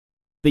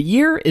The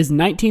year is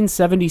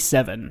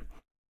 1977,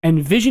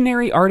 and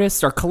visionary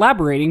artists are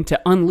collaborating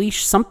to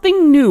unleash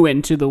something new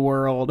into the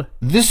world.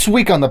 This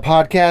week on the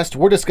podcast,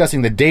 we're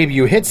discussing the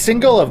debut hit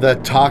single of the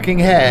Talking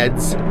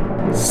Heads,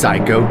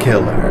 Psycho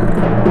Killer.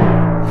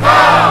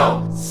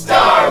 How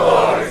Star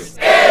Wars is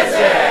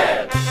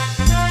it?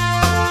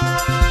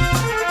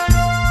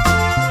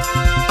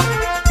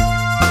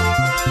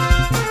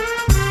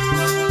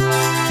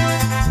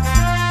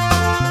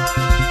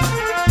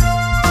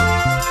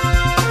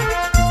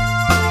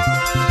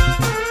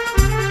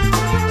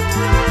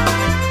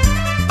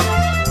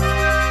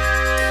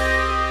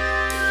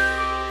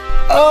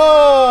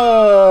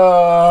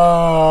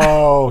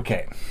 Oh,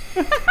 okay.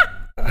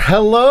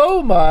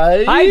 Hello,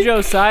 Mike. Hi,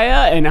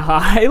 Josiah, and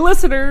hi,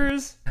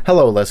 listeners.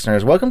 Hello,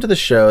 listeners. Welcome to the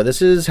show.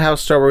 This is How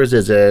Star Wars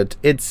Is It?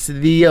 It's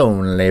the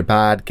only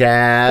podcast.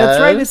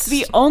 That's right, it's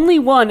the only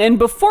one. And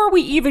before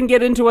we even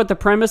get into what the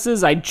premise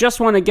is, I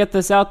just want to get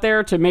this out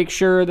there to make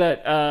sure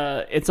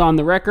that it's on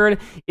the record.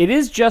 It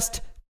is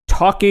just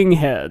Talking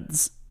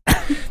Heads.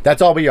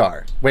 That's all we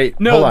are. Wait,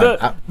 No, hold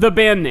on. the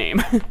band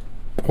name.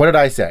 What did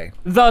I say?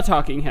 The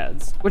Talking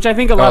Heads, which I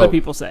think a lot of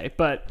people say,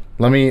 but...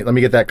 Let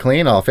me get that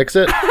clean. I'll fix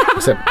it.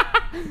 Except,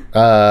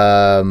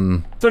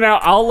 So now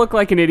I'll look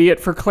like an idiot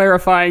for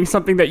clarifying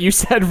something that you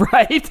said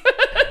right.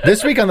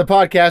 This week on the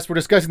podcast, we're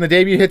discussing the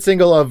debut hit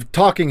single of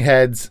Talking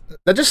Heads.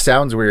 That just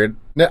sounds weird.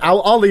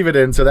 I'll leave it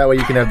in so that way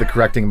you can have the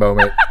correcting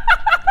moment.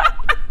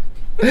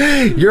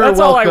 That's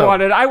welcome. All I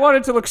wanted. I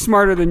wanted to look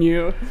smarter than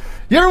you.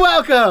 You're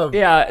welcome.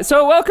 Yeah,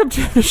 so welcome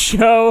to the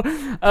show.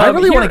 I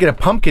really want to get a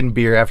pumpkin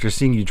beer after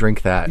seeing you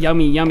drink that.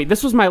 Yummy, yummy.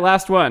 This was my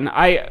last one.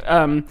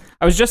 I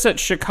was just at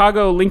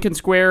Chicago Lincoln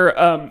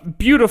Square,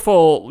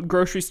 beautiful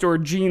grocery store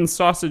Gene's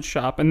sausage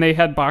shop, and they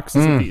had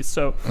boxes of these.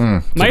 So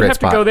might have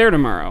to go there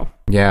tomorrow.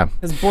 Yeah.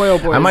 Because boy, oh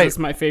boy, this is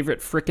my favorite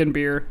frickin'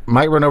 beer.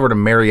 Might run over to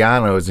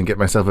Mariano's and get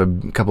myself a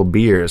couple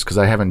beers because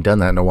I haven't done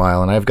that in a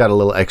while, and I've got a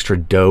little extra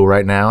dough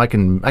right now. I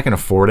can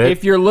afford it.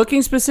 If you're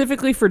looking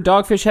specifically for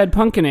Dogfish Head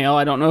Pumpkin Ale,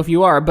 I don't know if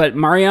you are, but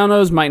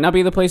Mariano's might not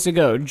be the place to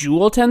go.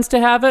 Jewel tends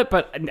to have it,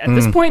 but at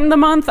this point in the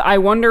month, I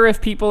wonder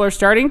if people are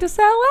starting to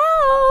sell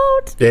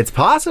out. It's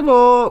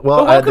possible.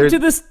 Well, welcome to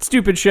this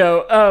stupid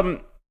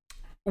show.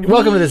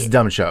 Welcome to this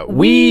dumb show.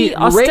 We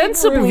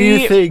ostensibly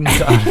review things.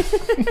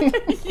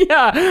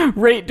 Yeah,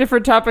 rate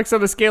different topics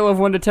on a scale of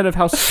 1 to 10 of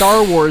how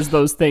Star Wars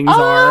those things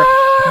are.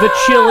 The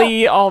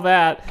chili, all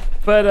that.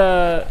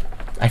 But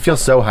I feel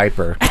so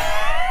hyper.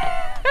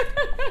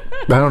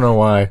 I don't know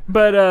why.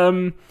 But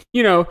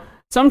you know,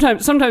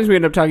 sometimes we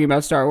end up talking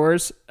about Star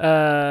Wars.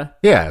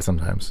 Yeah,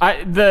 sometimes.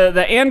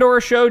 The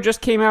Andor show just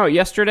came out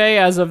yesterday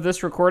as of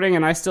this recording,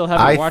 and I still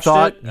haven't watched it.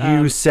 I thought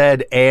you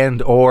said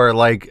and or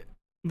like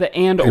the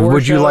and or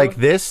would show. you like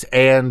this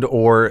and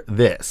or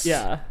this?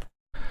 Yeah.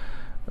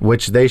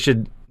 Which they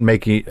should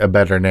make a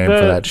better name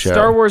for that show.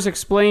 Star Wars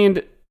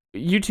Explained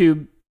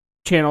YouTube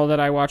channel that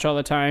I watch all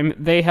the time,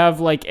 they have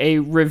like a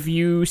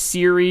review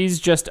series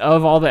just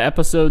of all the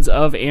episodes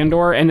of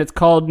Andor, and it's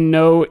called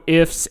No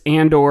Ifs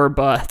and or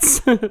Buts.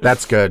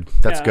 That's good.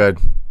 That's good.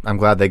 I'm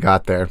glad they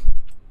got there.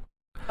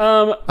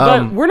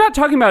 But we're not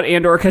talking about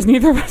Andor because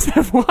neither of us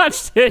have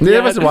watched it Neither yet.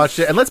 of us have watched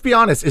it. And let's be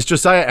honest, is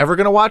Josiah ever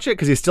going to watch it?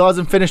 Because he still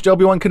hasn't finished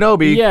Obi-Wan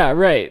Kenobi. Yeah,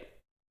 right.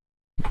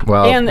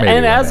 Well, and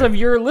maybe as of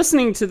you're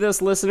listening to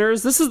this,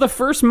 listeners, this is the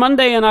first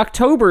Monday in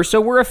October,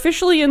 so we're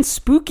officially in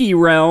spooky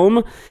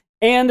realm.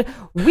 And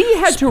we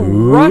had to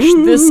rush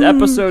this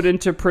episode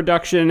into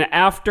production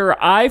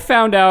after I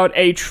found out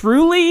a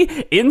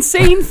truly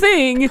insane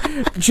thing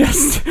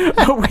just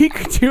a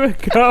week or two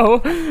ago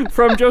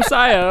from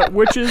Josiah,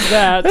 which is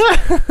that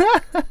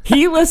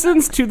he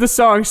listens to the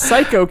song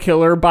Psycho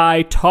Killer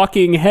by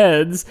Talking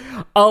Heads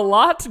a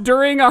lot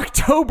during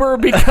October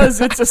because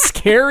it's a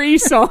scary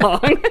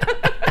song.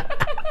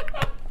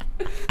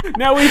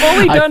 Now, we've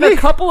only done a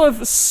couple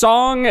of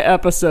song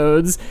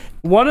episodes.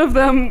 One of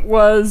them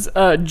was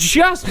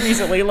just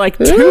recently, like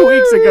 2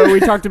 weeks ago, we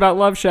talked about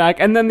Love Shack.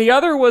 And then the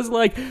other was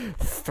like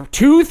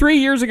 2-3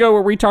 years ago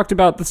where we talked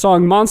about the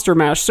song Monster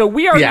Mash. So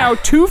we are now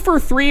 2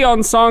 for 3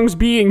 on songs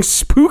being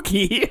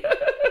spooky.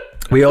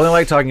 We only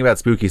like talking about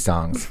spooky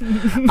songs.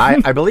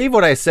 I believe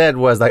what I said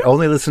was I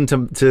only listened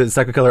to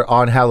Psycho Killer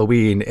on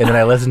Halloween, and then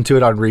I listened to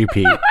it on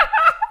repeat.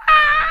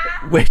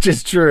 Which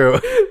is true.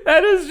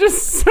 That is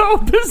just so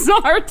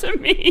bizarre to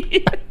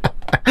me.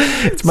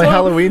 It's my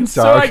Halloween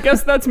song. So I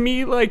guess that's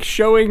me like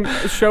showing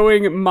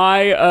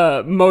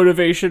my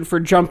motivation for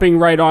jumping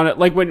right on it.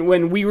 Like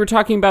when we were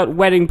talking about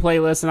wedding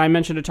playlists and I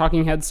mentioned a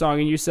Talking Heads song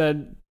and you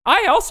said,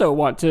 I also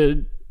want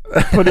to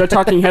put a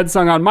Talking Heads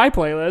song on my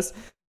playlist,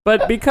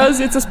 but because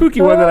it's a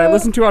spooky one that I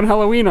listen to on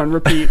Halloween on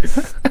repeat,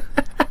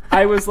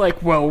 I was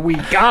like, well, we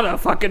gotta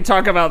fucking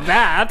talk about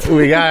that.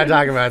 We gotta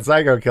talk about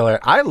Psycho Killer.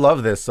 I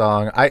love this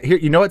song.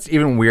 You know what's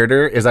even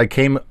weirder is I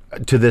came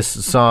to this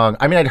song.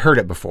 I mean, I'd heard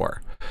it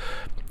before.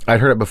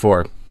 Now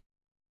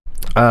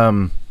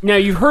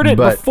you've heard it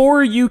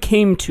before you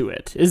came to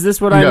it. Is this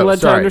what I'm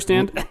led to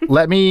understand?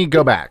 Let me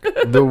go back.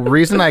 The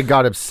reason I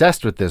got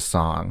obsessed with this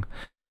song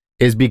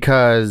is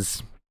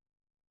because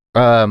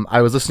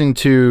I was listening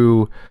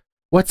to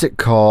what's it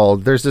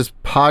called? There's this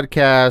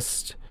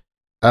podcast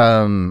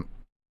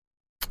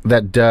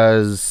that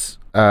does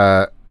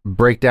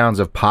breakdowns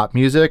of pop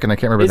music, and I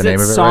can't remember the name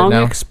of it right now.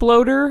 Song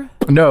Exploder?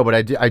 No,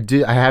 but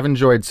I have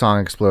enjoyed Song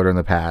Exploder in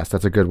the past.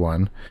 That's a good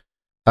one.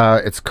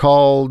 It's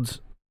called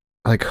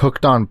like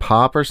Hooked on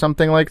Pop or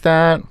something like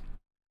that.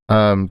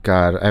 God,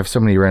 I have so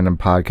many random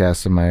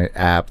podcasts in my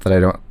app that I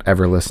don't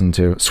ever listen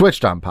to.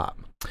 Switched on Pop.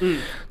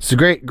 It's a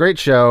great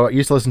show. I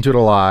used to listen to it a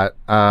lot.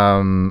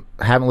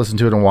 Haven't listened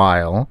to it in a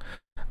while.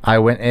 I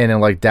went in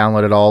and like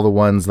downloaded all the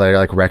ones that I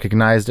like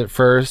recognized at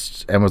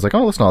first and was like,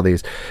 oh, listen to all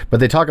these. But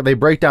they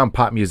break down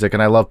pop music,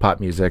 and I love pop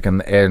music,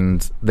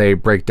 and they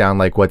break down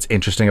like what's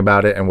interesting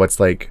about it and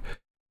what's like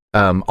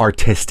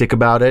artistic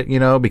about it, you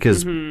know,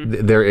 because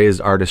there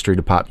is artistry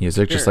to pop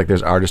music, just like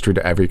there's artistry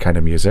to every kind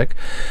of music.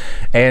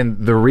 And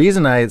the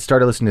reason I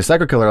started listening to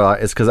Psycho Killer a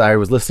lot is because I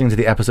was listening to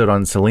the episode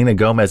on Selena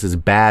Gomez's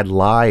Bad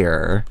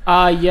Liar.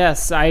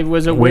 Yes, I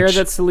was aware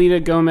that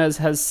Selena Gomez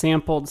has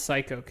sampled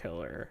Psycho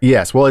Killer.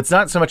 Yes, well, it's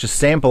not so much a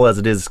sample as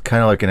it is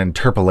kind of like an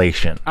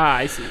interpolation.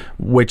 I see.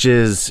 Which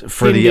is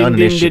for the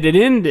uninitiated. Do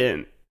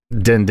you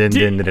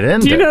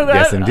know that?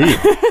 Yes, indeed.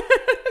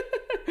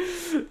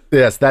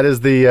 Yes, that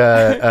is the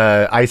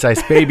Ice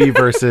Ice Baby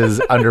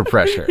versus Under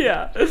Pressure.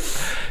 Yeah.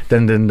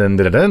 Dun, dun, dun,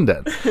 dun, dun,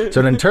 dun.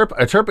 So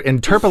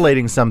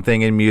interpolating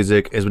something in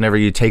music is whenever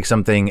you take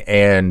something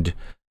and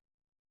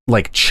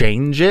like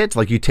change it.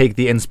 Like you take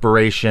the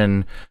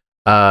inspiration,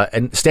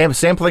 and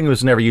sampling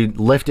is whenever you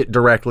lift it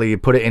directly,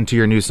 put it into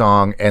your new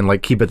song, and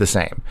like keep it the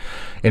same.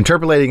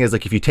 Interpolating is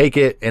like if you take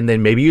it and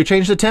then maybe you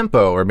change the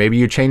tempo, or maybe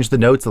you change the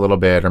notes a little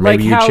bit, or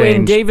maybe like how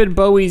in David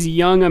Bowie's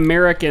Young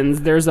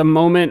Americans, there's a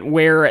moment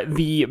where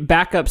the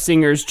backup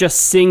singers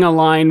just sing a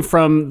line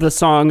from the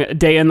song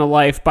 "Day in the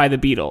Life" by the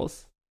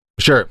Beatles.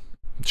 Sure.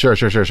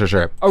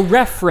 A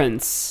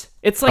reference.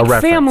 It's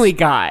like Family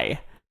Guy.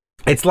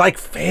 It's like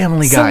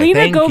Family Guy.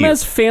 Selena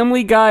Gomez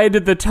Family Guy to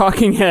the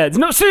Talking Heads.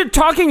 No,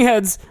 Talking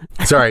Heads.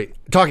 Sorry,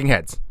 Talking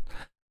Heads.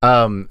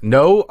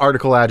 No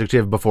article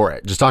adjective before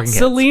it. Just Talking Heads.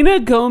 Selena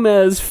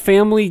Gomez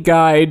Family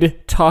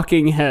Guide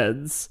Talking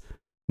Heads.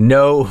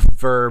 No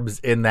verbs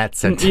in that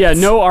sentence. Yeah,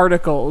 no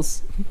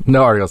articles.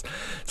 No articles.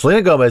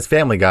 Selena Gomez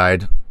Family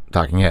Guide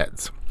Talking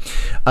Heads.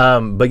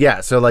 But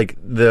yeah, so like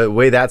the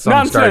way that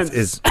song starts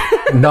is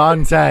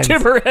nonsense.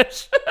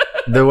 Gibberish.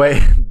 The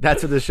way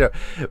that's what the show.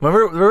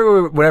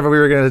 Remember whenever we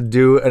were going to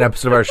do an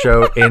episode of our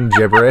show in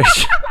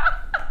gibberish?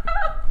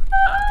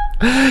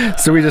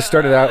 So we just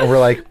started out and we're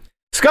like,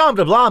 scum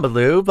to blah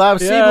blue, blah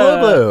see blue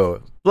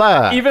blue,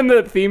 blah. Even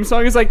the theme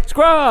song is like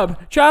scrub,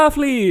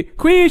 chafly,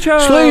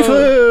 queecho,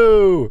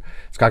 flu.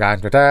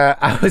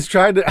 I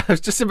was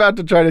just about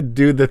to try to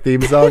do the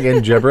theme song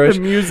in gibberish.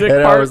 The music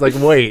and part. I was like,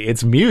 wait,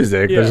 it's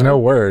music. Yeah. There's no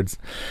words.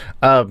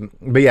 But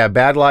yeah,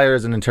 Bad Liar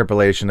is an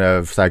interpolation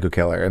of Psycho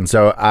Killer. And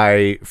so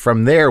I,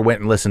 from there, went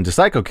and listened to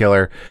Psycho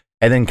Killer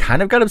and then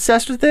kind of got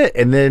obsessed with it.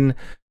 And then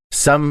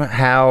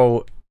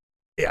somehow,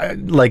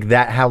 like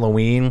that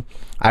Halloween,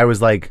 I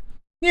was like,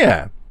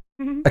 yeah,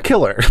 a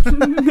killer.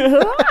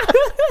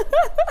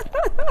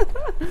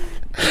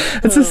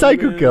 It's a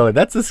Psycho Killer.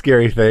 That's a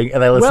scary thing.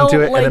 And I listened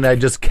to it, and then I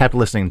just kept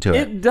listening to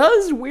it. It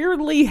does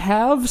weirdly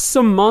have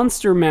some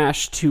Monster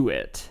Mash to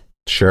it.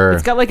 Sure.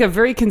 It's got like a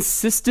very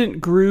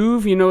consistent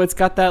groove. You know, it's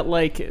got that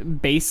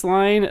like bass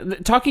line.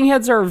 Talking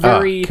Heads are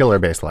very killer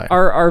bass line.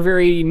 Are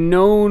very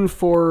known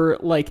for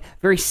like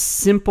very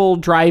simple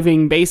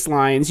driving bass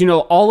lines. You know,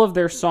 all of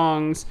their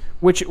songs,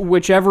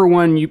 whichever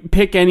one you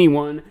pick,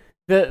 anyone.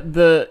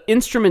 The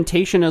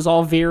instrumentation is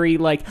all very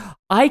like,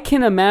 I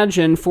can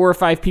imagine 4 or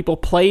 5 people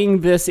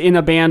playing this in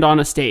a band on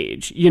a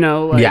stage, you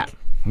know? Like,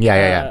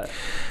 yeah.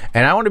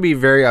 And I want to be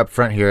very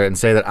upfront here and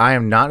say that I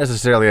am not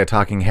necessarily a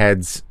Talking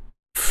Heads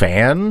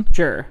fan.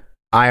 Sure.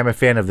 I am a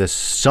fan of this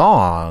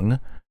song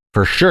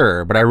for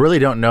sure, but I really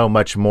don't know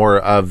much more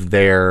of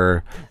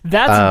their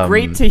That's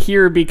great to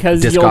hear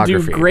because you'll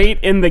do great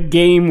in the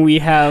game we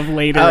have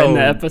later in the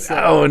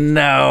episode. Oh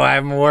no,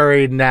 I'm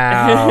worried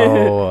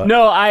now.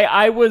 No,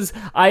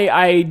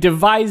 I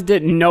devised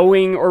it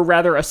knowing, or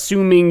rather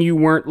assuming, you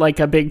weren't like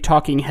a big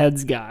Talking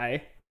Heads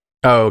guy.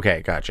 Oh,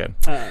 okay, gotcha.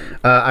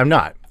 I'm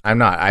not.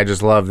 I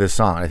just love this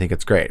song. I think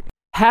it's great.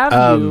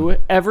 Have you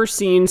ever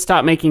seen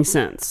Stop Making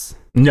Sense?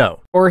 No.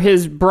 Or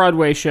his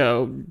Broadway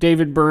show,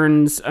 David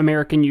Byrne's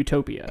American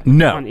Utopia.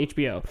 No. On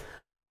HBO.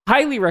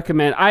 Highly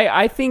recommend.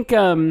 I think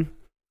I'm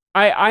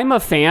a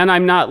fan.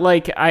 I'm not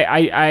like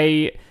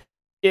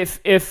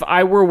if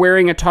I were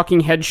wearing a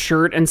Talking Head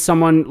shirt and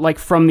someone like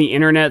from the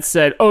internet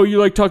said, "Oh, you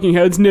like Talking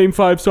Heads? Name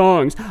 5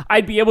 songs."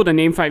 I'd be able to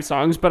name 5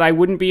 songs, but I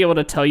wouldn't be able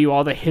to tell you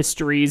all the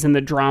histories and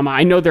the drama.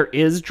 I know there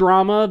is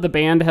drama. The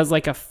band has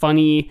like a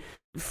funny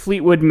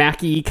Fleetwood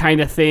Mac-y kind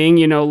of thing,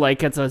 you know,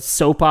 like it's a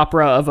soap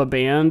opera of a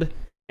band.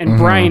 And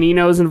Brian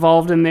Eno's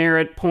involved in there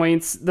at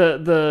points.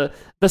 The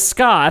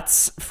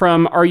Scots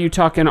from Are You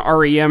Talking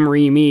REM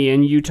Re Me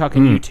and You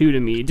Talking U2 to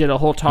Me did a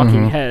whole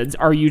Talking Heads.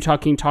 Are You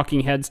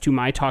Talking Heads to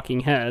My Talking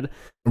Head?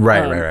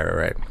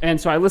 Right.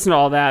 And so I listened to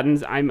all that,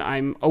 and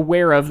I'm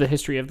aware of the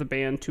history of the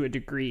band to a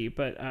degree,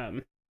 but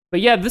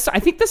But yeah, I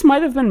think this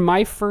might have been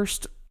my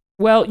first.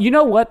 Well, you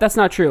know what? That's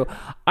not true.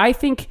 I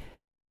think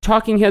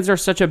Talking Heads are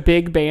such a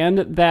big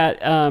band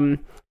that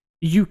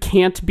you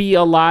can't be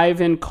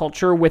alive in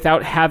culture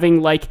without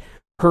having like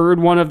heard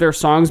one of their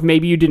songs.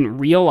 Maybe you didn't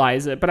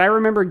realize it, but I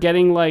remember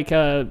getting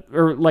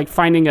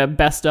finding a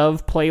best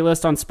of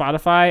playlist on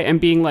Spotify and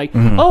being like,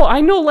 oh,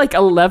 I know like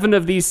 11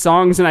 of these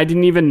songs and I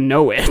didn't even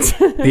know it.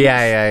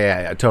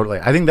 Yeah, totally.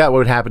 I think that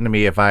would happen to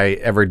me if I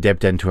ever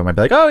dipped into them. I'd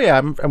be like, oh yeah,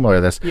 I'm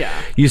familiar with this. Yeah.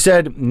 You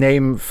said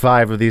name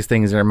 5 of these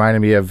things, and it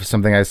reminded me of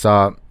something I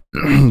saw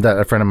that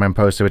a friend of mine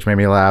posted, which made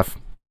me laugh.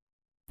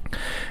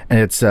 And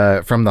it's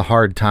from the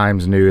Hard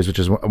Times News, which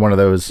is one of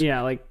those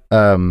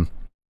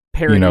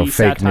parody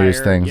fake satire.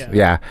 news things.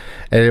 Yeah.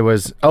 And it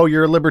was, oh,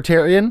 you're a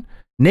libertarian?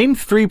 Name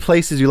 3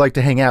 places you like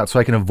to hang out so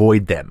I can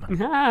avoid them.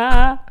 And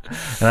I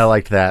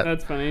liked that.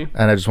 That's funny.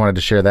 And I just wanted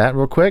to share that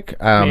real quick.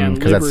 Man,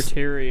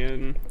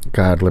 libertarian.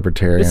 God,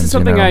 libertarians. This is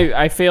something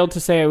I failed to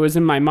say. It was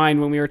in my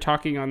mind when we were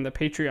talking on the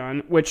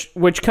Patreon,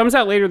 which comes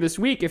out later this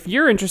week. If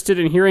you're interested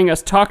in hearing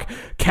us talk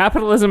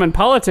capitalism and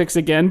politics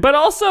again, but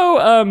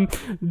also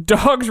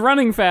dogs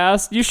running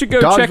fast, you should go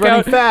check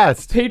out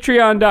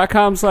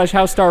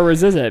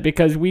patreon.com/howstarwarsisit,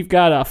 because we've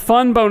got a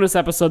fun bonus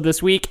episode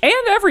this week and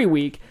every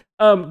week.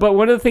 But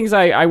one of the things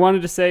I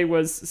wanted to say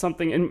was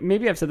something, and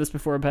maybe I've said this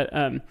before, but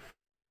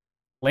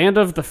Land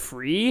of the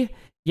Free,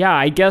 yeah,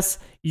 I guess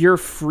you're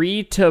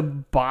free to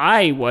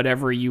buy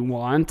whatever you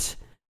want.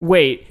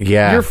 Wait,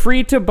 you're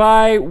free to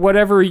buy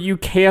whatever you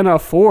can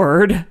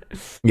afford.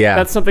 Yeah.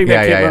 That's something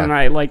that Caitlin and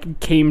I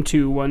came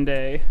to one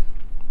day.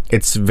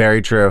 It's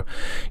very true.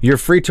 You're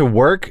free to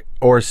work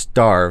or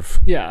starve.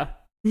 Yeah.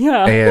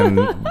 Yeah. And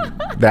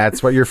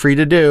that's what you're free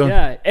to do.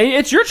 Yeah. And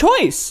it's your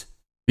choice.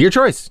 Your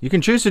choice. You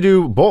can choose to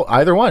do both,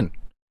 either one.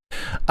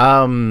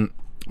 But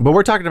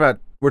we're talking about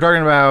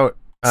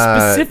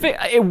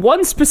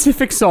one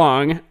specific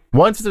song.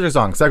 One specific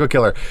song, Psycho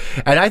Killer.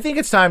 And I think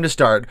it's time to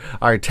start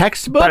our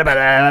textbook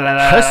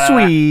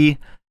Hasui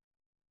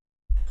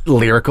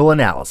lyrical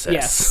analysis.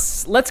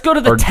 Yes. Let's go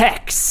to the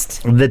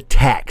text. The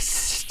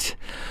text.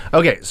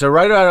 Okay, so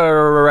right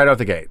out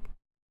the gate.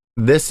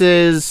 This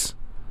is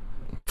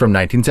from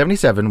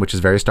 1977, which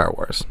is very Star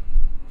Wars.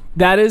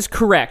 That is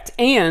correct.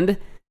 And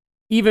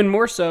even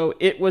more so,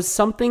 it was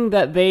something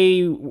that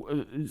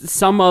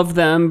some of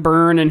them,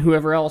 Byrne and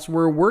whoever else,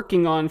 were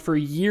working on for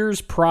years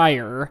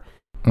prior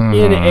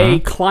in a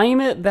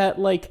climate that,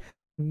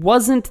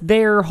 wasn't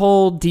their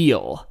whole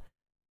deal.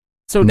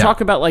 So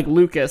talk about,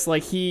 Lucas.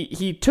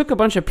 He took a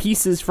bunch of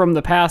pieces from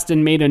the past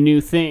and made a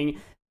new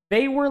thing.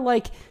 They were,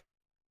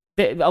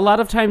 a lot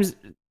of times,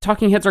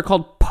 Talking Heads are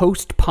called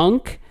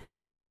post-punk,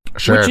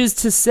 which is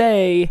to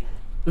say,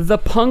 the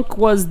punk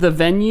was the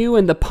venue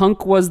and the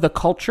punk was the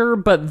culture,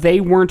 but they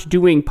weren't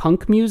doing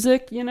punk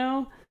music,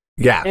 Yeah.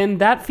 And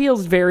that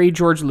feels very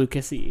George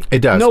Lucas-y. It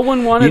does. No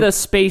one wanted a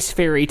space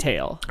fairy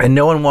tale. And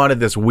no one wanted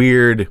this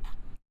weird,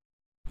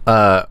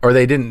 or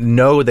they didn't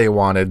know they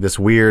wanted this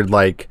weird,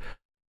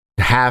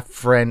 half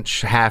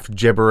French, half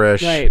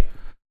gibberish,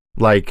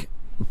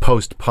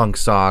 post-punk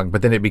song,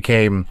 but then it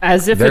became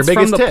as if their it's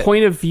from the hit.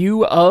 Point of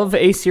view of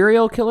a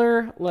serial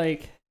killer,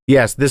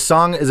 Yes, this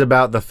song is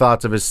about the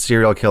thoughts of a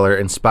serial killer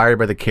inspired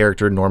by the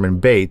character Norman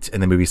Bates in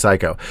the movie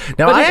Psycho.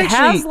 Now, but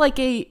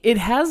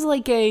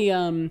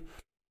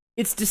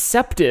it's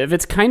deceptive.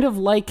 It's kind of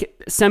like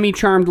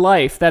Semi-Charmed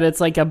Life, that it's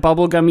like a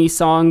bubblegummy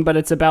song, but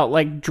it's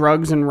about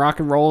drugs and rock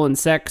and roll and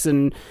sex,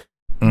 and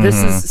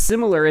this is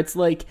similar. It's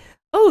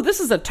this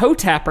is a toe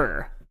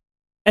tapper.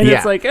 And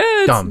it's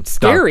it's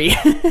scary.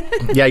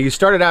 Yeah, you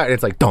started out and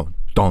it's don,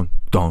 don,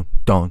 don,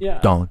 don,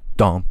 don,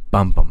 don,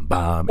 bum, bum,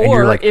 bum. And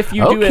or you're if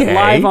you do it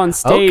live on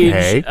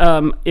stage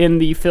in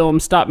the film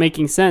Stop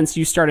Making Sense,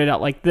 you started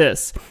out like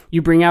this.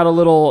 You bring out a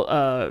little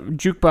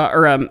jukebox,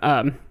 or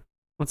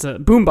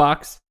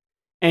boombox,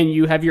 and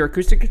you have your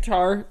acoustic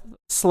guitar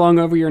slung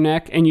over your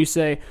neck, and you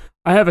say,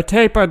 I have a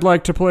tape I'd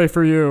like to play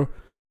for you.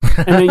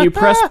 And then you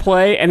press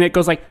play, and it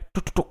goes like...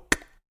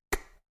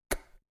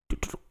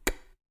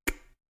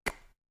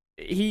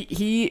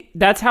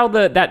 That's how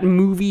that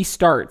movie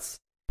starts.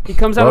 He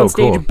comes out on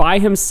stage by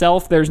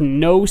himself. There's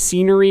no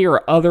scenery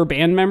or other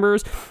band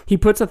members. He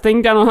puts a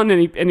thing down on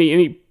and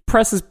he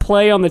presses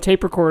play on the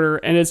tape recorder,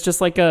 and it's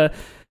just like a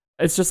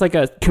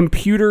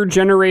computer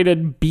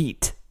generated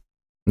beat.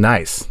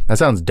 Nice. That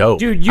sounds dope.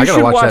 Dude, you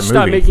should watch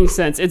Stop Making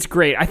Sense. It's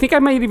great. I think I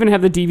might even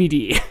have the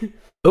DVD.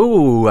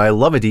 Ooh, I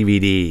love a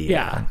DVD.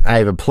 Yeah. I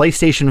have a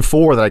PlayStation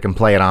 4 that I can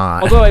play it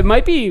on. Although it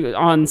might be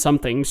on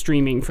something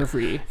streaming for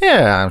free.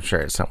 Yeah, I'm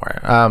sure it's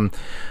somewhere.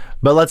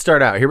 But let's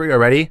start out. Here we go.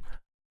 Ready?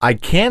 I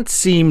can't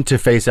seem to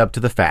face up to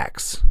the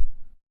facts.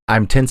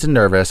 I'm tense and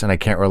nervous and I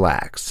can't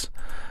relax.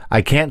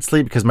 I can't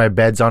sleep because my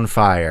bed's on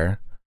fire.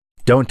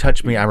 Don't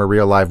touch me, I'm a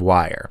real live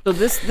wire. So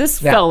this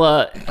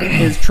fella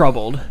is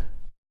troubled.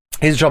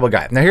 He's a troubled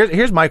guy. Now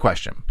here's my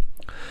question.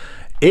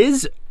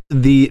 Is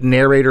the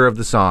narrator of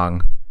the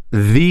song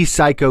the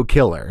psycho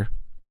killer?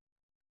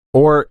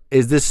 Or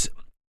is this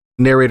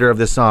narrator of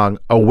the song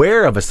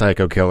aware of a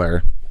psycho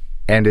killer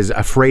and is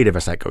afraid of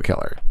a psycho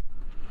killer?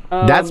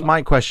 That's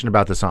my question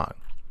about the song.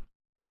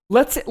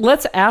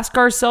 Let's ask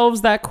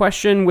ourselves that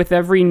question with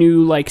every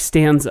new like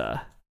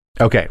stanza.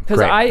 Okay, Because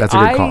great. That's a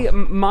good call.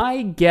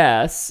 my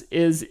guess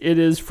is it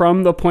is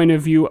from the point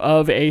of view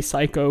of a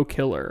psycho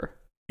killer.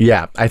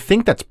 Yeah, I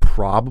think that's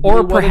probably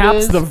Or what it perhaps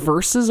is. the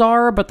verses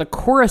are, but the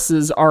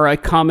choruses are a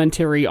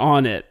commentary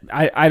on it.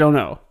 I don't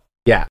know.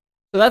 Yeah.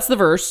 So that's the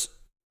verse.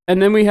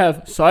 And then we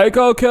have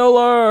psycho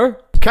killer.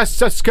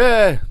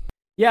 Qu'est-ce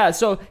Yeah,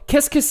 so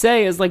qu'est-ce que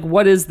c'est is like,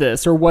 what is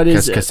this? Or what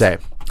is que c'est?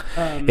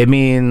 It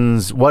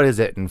means, what is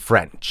it in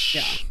French?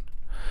 Yeah.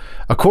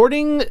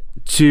 According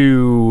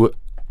to,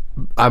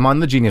 I'm on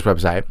the Genius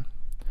website.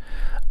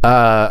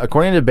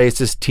 According to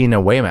bassist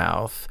Tina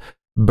Weymouth,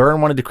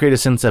 Byrne wanted to create a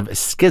sense of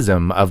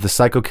schism of the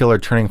psycho killer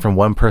turning from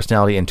one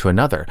personality into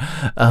another.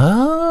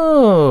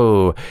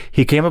 Oh,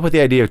 he came up with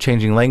the idea of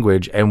changing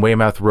language, and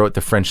Weymouth wrote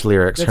the French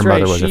lyrics. That's her right.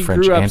 mother was She a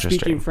French grew up ancestry.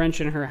 speaking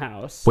French in her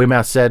house.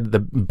 Weymouth said the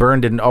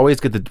Byrne didn't always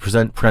get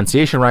the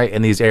pronunciation right,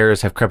 and these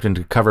errors have crept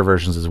into cover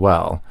versions as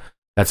well.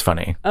 That's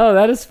funny. Oh,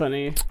 that is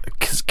funny.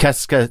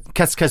 Qu'est-ce que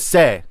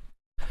c'est?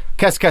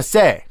 Qu'est-ce que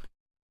c'est?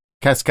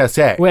 Qu'est-ce que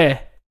c'est? Wait.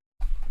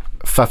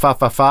 Fa fa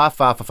fa fa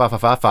fa fa fa fa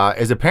fa fa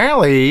is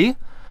apparently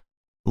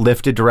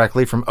lifted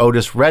directly from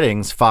Otis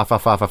Redding's Fa Fa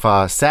Fa Fa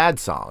Fa sad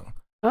song,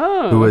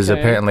 Oh, who was okay.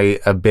 apparently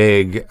a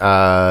big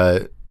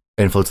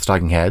influence of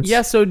Talking Heads.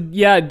 Yeah, so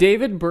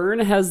David Byrne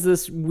has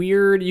this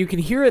weird, you can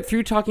hear it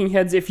through Talking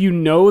Heads if you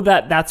know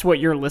that that's what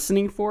you're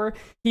listening for.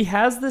 He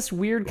has this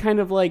weird kind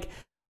of like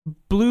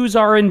blues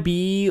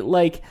R&B,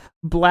 like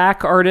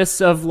black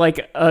artists of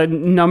like a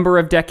number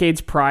of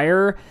decades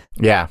prior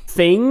Yeah.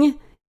 thing,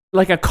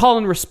 like a call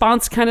and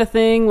response kind of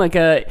thing. Like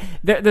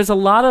there's a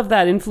lot of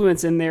that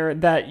influence in there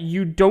that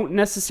you don't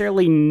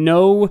necessarily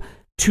know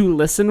to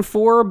listen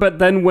for, but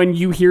then when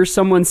you hear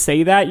someone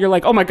say that, you're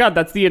like, oh my god,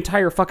 that's the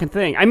entire fucking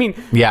thing. I mean,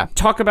 Yeah.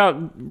 talk about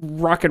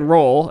rock and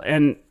roll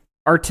and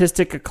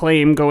artistic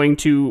acclaim going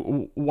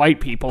to white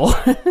people.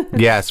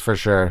 Yes, for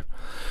sure.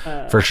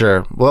 For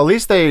sure. Well, at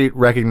least they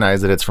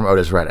recognize that it's from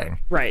Otis Redding.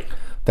 Right.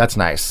 That's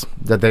nice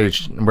that they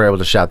were able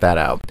to shout that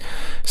out.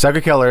 Psycho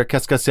Killer,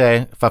 qu'est-ce que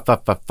c'est? Fa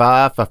fa fa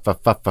fa fa fa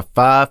fa fa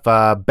fa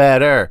fa.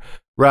 Better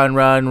run,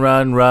 run,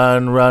 run,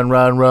 run, run,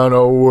 run, run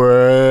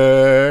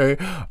away.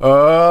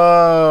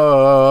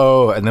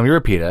 Oh, and then we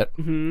repeat it.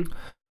 Mm-hmm.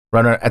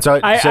 Run, run. And so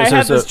I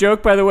had this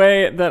joke, by the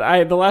way,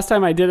 that the last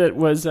time I did it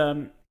was at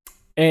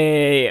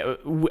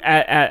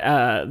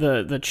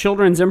the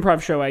children's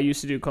improv show I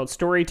used to do called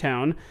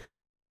Storytown.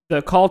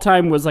 The call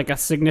time was like a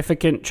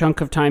significant chunk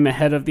of time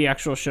ahead of the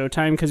actual show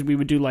time because we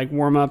would do like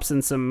warm-ups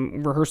and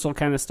some rehearsal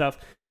kind of stuff.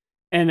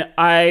 And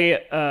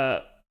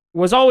I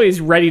was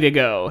always ready to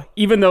go,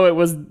 even though it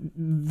was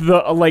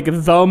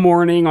the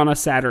morning on a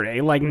Saturday,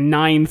 like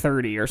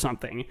 9:30 or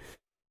something.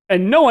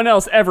 And no one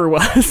else ever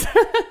was.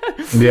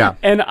 Yeah.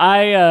 And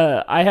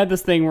I had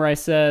this thing where I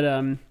said,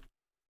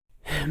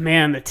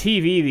 man, the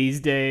TV these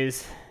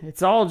days,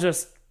 it's all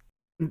just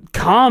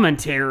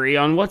commentary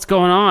on what's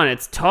going on.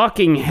 It's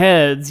Talking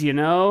Heads, you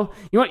know?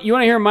 You want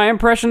to hear my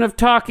impression of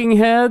Talking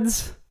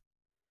Heads?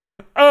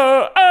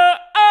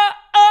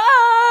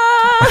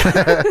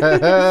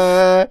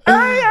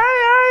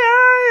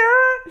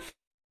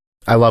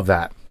 I love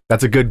that.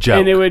 That's a good joke.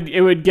 And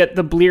it would get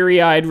the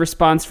bleary-eyed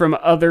response from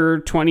other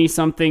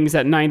 20-somethings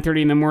at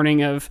 9:30 in the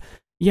morning of,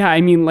 yeah,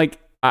 I mean, like,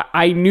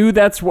 I knew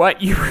that's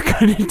what you were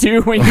going to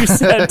do when you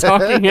said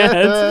Talking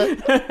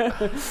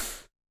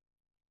Heads.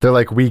 They're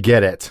like, we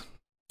get it.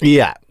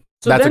 Yeah,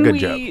 So that's a then good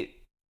joke.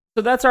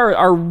 So that's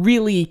our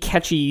really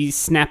catchy,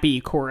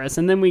 snappy chorus.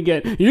 And then we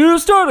get, you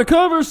start a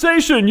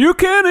conversation, you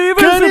can't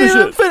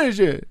even finish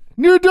it.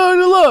 You're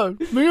dying alone.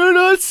 You're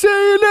not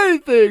saying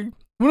anything.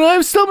 When I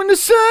have something to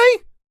say,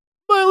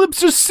 my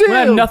lips are sealed. I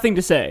have nothing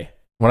to say.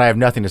 When I have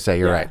nothing to say,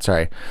 you're Yeah. right.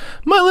 Sorry.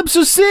 My lips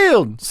are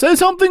sealed. Say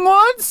something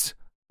once.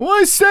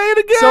 Why say it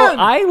again? So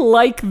I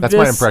like That's this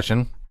my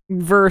impression.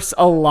 verse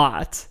a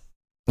lot.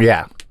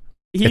 Yeah.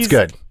 It's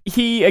good.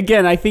 He,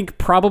 again, I think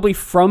probably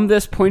from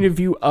this point of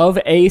view of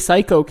a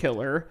psycho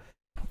killer,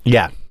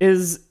 Yeah.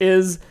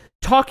 is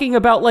talking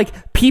about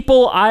like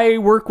people I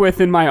work with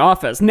in my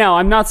office. Now,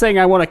 I'm not saying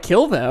I want to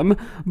kill them,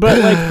 but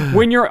like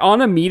when you're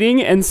on a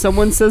meeting and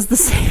someone says the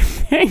same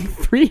thing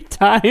 3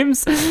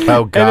 times,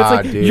 Oh, God, and it's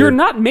like, dude. you're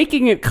not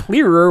making it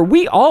clearer.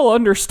 We all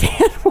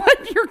understand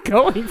what you're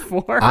going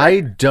for.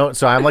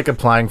 So I'm like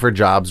applying for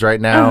jobs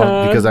right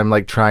now because I'm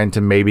like trying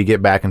to maybe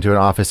get back into an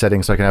office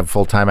setting so I can have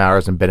full-time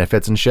hours and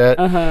benefits and shit.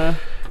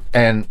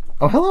 And,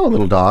 oh, hello,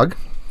 little dog.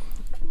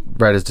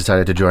 Brett has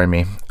decided to join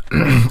me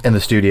in the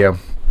studio.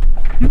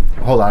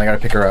 Hold on, I gotta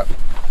pick her up.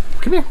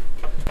 Come here.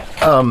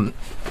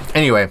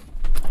 Anyway,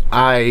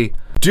 I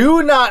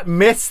do not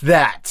miss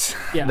that.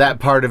 Yeah. That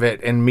part of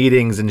it in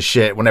meetings and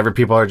shit whenever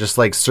people are just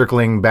like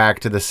circling back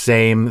to the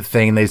same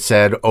thing they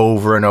said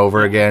over and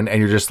over again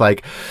and you're just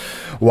like,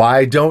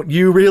 why don't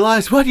you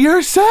realize what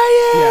you're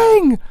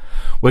saying?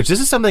 Which this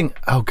is something,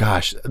 oh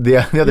gosh, the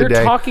other You're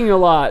day. talking a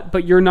lot,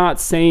 but you're not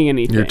saying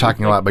anything. You're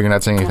talking a lot, but you're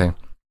not saying anything.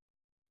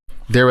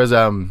 There was,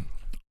 Like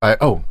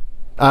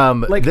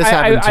this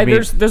happened to me.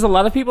 There's a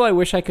lot of people I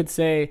wish I could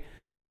say,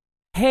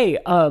 hey,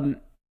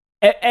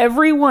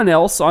 Everyone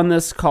else on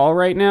this call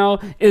right now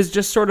is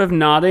just sort of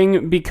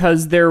nodding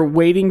because they're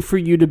waiting for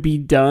you to be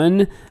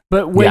done.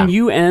 But when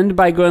you end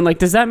by going like,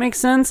 does that make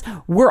sense?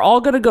 We're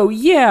all going to go,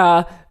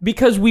 yeah,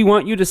 because we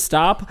want you to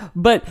stop.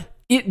 But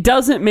it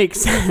doesn't make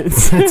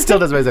sense. It still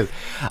doesn't make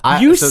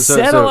sense. You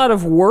said a lot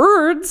of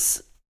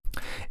words.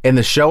 In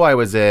the show I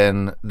was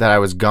in that I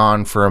was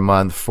gone for a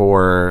month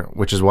for,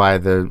 which is why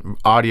the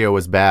audio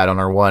was bad on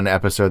our one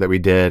episode that we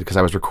did, because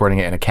I was recording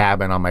it in a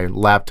cabin on my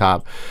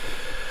laptop.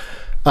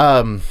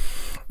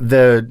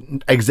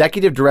 The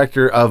executive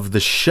director of the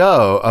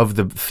show, of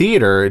the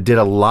theater, did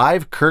a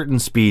live curtain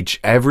speech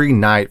every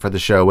night for the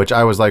show, which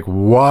I was like,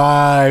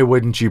 why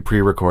wouldn't you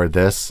pre-record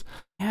this?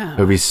 Yeah. It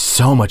would be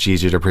so much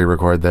easier to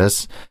pre-record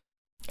this.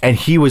 And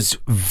he was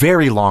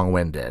very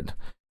long-winded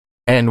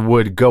and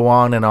would go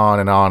on and on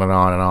and on and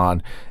on and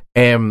on.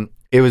 And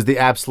it was the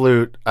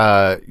absolute,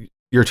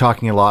 you're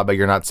talking a lot, but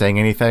you're not saying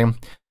anything.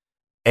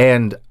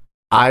 And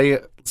I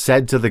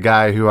said to the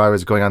guy who I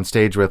was going on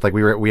stage with, like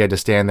we had to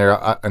stand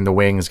there in the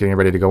wings getting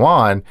ready to go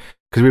on,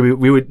 because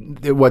we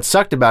would, what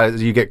sucked about it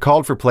is you get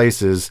called for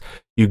places,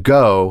 you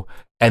go,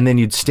 and then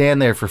you'd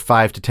stand there for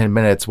 5 to 10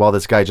 minutes while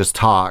this guy just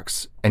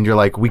talks, and you're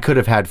like, we could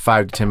have had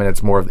 5 to 10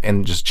 minutes more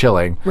and just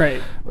chilling,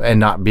 right, and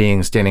not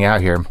being standing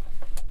out here.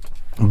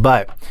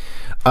 But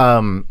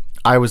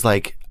I was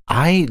like,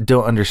 I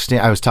don't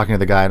understand. I was talking to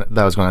the guy that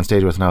I was going on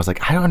stage with, and I was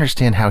like, I don't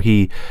understand how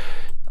he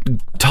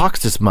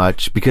talks this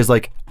much, because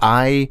like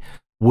I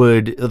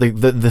would, like,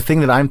 the thing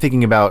that I'm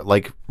thinking about,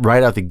 like,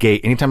 right out the gate,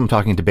 anytime I'm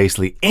talking to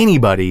basically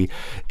anybody,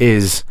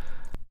 is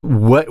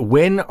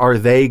when are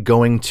they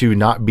going to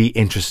not be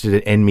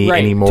interested in me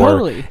anymore?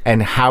 Totally.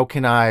 And how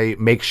can I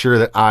make sure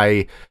that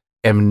I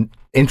am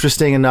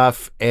interesting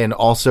enough and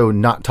also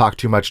not talk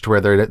too much to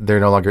where they're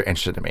no longer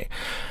interested in me?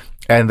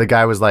 And the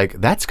guy was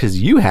like, that's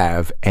because you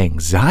have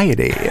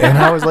anxiety. And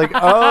I was like,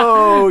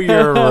 oh,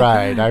 you're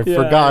right. I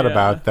forgot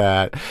about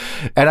that.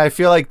 And I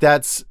feel like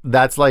that's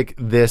like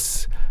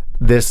this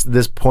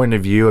point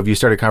of view of, you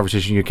start a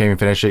conversation, you can't even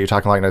finish it, you're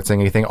talking like not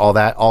saying anything, all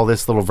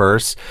this little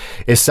verse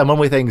is someone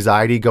with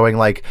anxiety going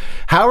like,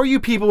 how are you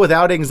people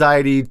without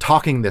anxiety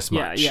talking this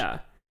much? Yeah.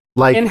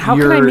 Like, and how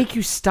can I make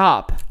you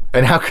stop?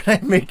 And how can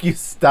I make you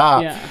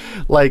stop? Yeah.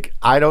 Like,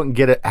 I don't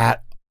get it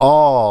at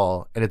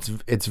all. And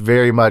it's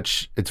very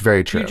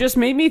true. You just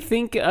made me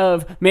think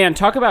of, man,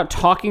 talk about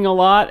talking a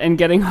lot and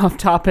getting off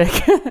topic.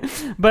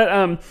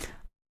 But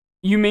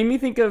you made me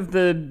think of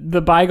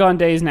the bygone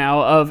days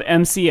now of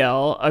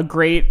MCL, a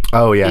great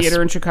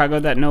theater in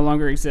Chicago that no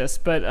longer exists.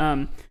 But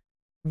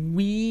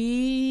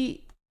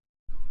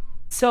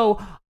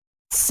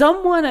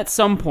someone at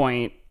some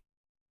point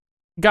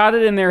got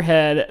it in their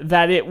head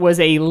that it was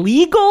a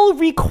legal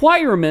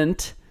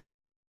requirement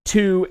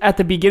to, at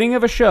the beginning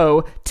of a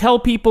show, tell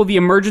people the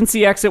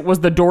emergency exit was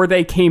the door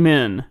they came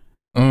in.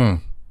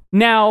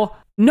 Now,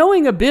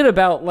 knowing a bit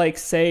about, like,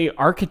 say,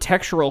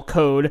 architectural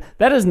code,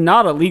 that is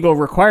not a legal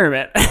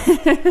requirement.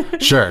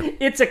 Sure.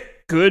 It's a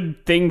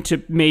good thing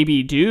to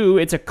maybe do.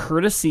 It's a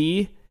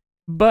courtesy.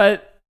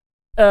 But,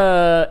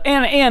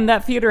 and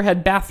that theater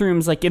had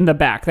bathrooms, like, in the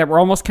back that were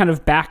almost kind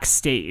of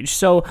backstage.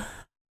 So,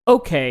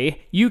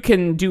 okay, you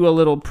can do a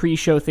little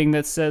pre-show thing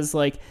that says,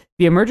 like,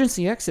 the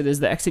emergency exit is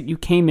the exit you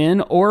came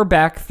in, or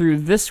back through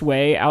this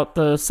way out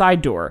the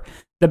side door.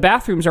 The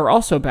bathrooms are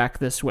also back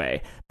this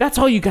way. That's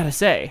all you gotta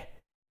say.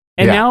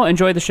 And now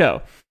enjoy the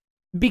show.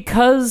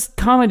 Because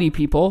comedy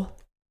people,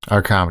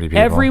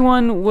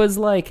 everyone was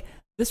like,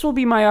 this will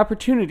be my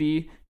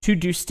opportunity to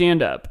do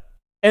stand-up.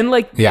 And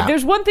like,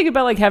 there's one thing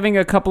about like having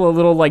a couple of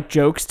little like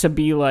jokes to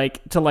be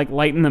like, to like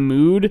lighten the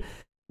mood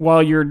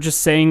while you're just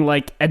saying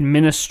like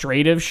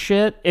administrative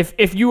shit.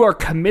 If you are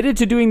committed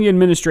to doing the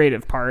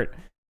administrative part,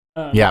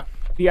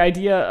 the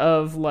idea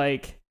of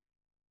like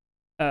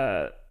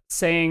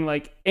saying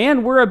like,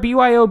 and we're a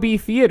BYOB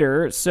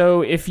theater,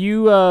 so if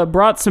you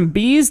brought some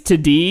B's to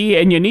D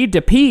and you need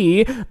to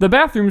pee, the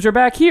bathrooms are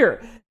back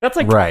here. That's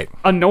like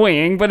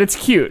annoying, but it's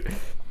cute.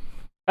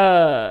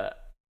 But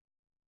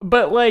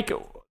like,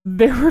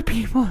 there were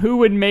people who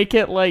would make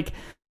it like,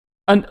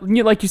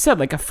 like you said,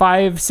 like a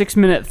 5-6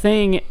 minute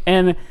thing,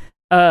 and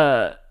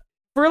for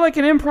like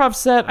an improv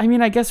set, I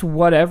mean, I guess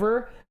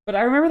whatever. But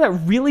I remember that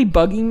really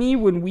bugging me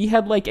when we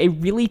had like a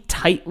really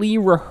tightly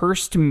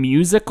rehearsed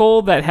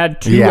musical that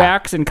had 2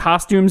 acts and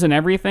costumes and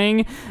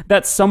everything,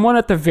 that someone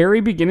at the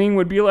very beginning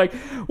would be like,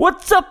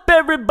 "What's up,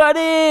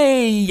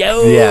 everybody?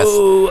 Yo!" Yes.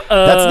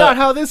 That's not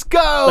how this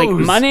goes. Like,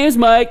 my name's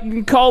Mike. You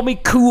can call me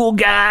Cool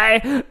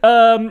Guy.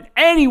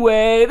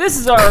 Anyway, this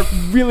is our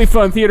really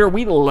fun theater.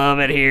 We love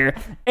it here.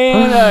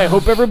 And I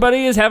hope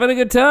everybody is having a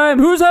good time.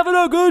 Who's having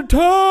a good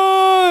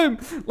time?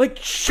 Like,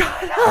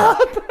 shut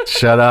up.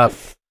 Shut up.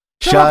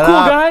 Shut up, cool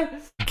guy.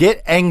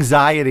 Get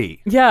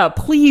anxiety. Yeah,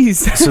 please.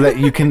 So that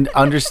you can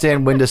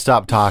understand when to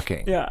stop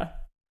talking. Yeah.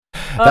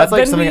 That's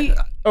like something.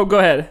 Oh, go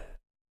ahead.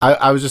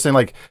 I was just saying,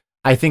 like,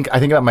 I think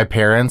about my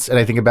parents, and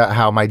I think about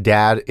how my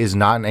dad is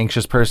not an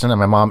anxious person and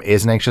my mom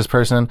is an anxious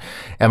person,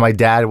 and my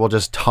dad will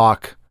just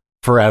talk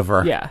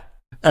forever. Yeah.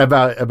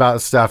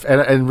 about stuff,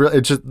 and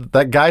it's just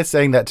that guy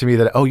saying that to me,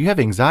 that, oh, you have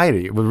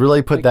anxiety, would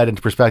really put that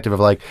into perspective of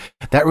like,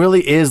 that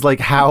really is like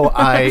how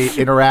I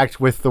interact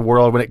with the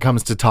world when it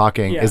comes to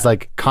talking, is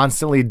like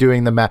constantly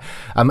doing the math.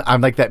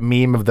 I'm like that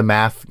meme of the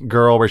math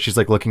girl where she's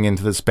like looking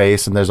into the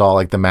space and there's all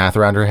like the math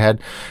around her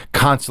head,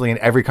 constantly in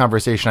every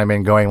conversation I'm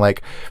in, going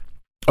like,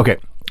 okay,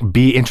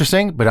 be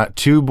interesting but not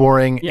too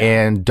boring,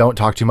 and don't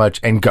talk too much,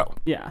 and go.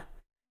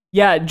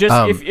 Yeah,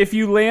 just if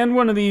you land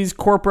one of these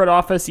corporate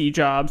office-y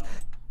jobs,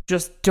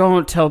 just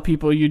don't tell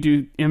people you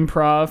do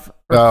improv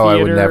or theater. I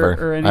would never.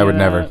 Or any I would of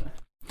never.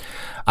 that.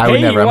 I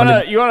would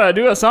never. You wanna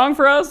do a song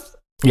for us?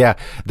 Yeah,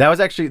 that was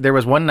actually, there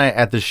was one night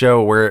at the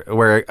show where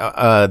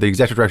the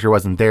executive director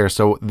wasn't there,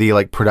 so the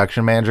like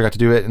production manager got to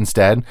do it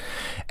instead,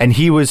 and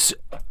he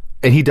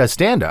does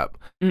stand up,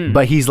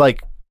 but he's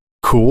like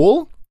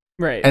cool,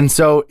 right? And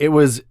so it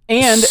was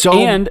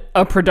and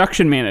a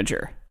production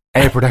manager.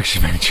 A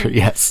production manager,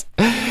 yes.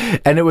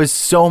 And it was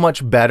so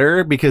much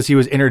better because he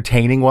was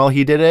entertaining while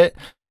he did it,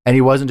 and he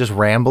wasn't just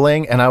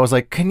rambling. And I was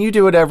like, can you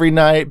do it every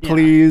night,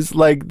 please?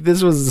 Like,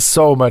 this was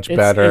so much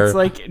better. It's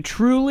like,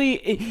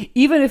 truly,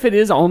 even if it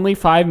is only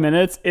 5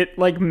 minutes, it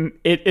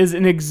is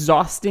an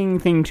exhausting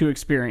thing to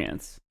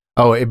experience.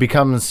 Oh, it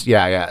becomes,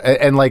 yeah.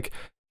 And like,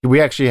 I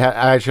actually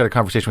had a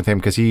conversation with him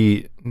because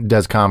he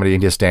does comedy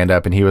and he does stand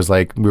up, and he was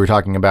like, we were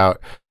talking about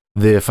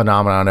the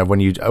phenomenon of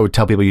when I would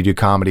tell people you do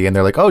comedy and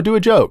they're like, oh, do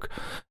a joke.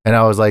 And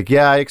I was like,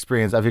 yeah, I've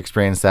experienced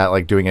that,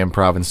 like doing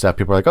improv and stuff.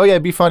 People are like, oh yeah,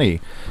 be funny.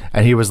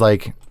 And he was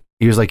like,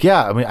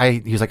 yeah, I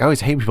mean, he was like, I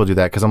always hate people do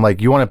that. Cause I'm like,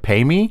 you want to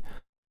pay me?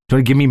 Do you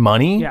want to give me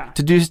money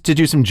to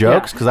do some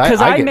jokes? Cause I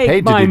get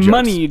paid to do jokes. Make my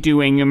money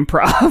doing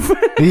improv.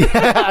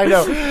 Yeah, I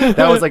know.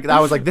 I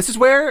was like, this is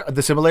where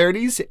the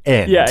similarities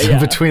end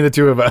between the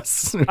two of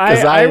us.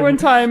 I one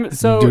time,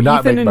 so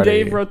Ethan and money.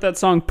 Dave wrote that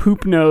song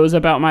Poop Nose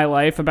about my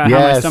life, about how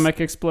my stomach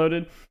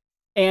exploded.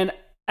 And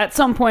at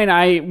some point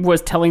I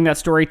was telling that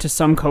story to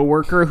some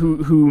coworker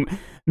who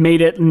made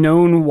it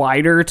known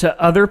wider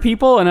to other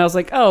people. And I was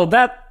like, oh,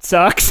 that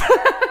sucks.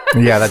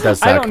 Yeah, that does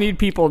suck. I don't need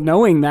people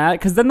knowing that,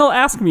 because then they'll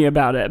ask me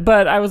about it.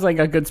 But I was like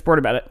a good sport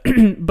about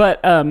it.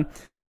 But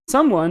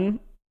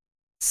someone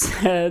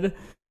said,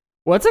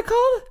 what's it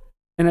called?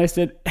 And I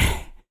said,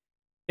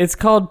 it's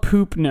called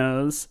Poop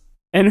Nose.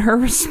 And her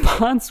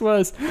response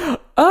was,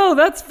 oh,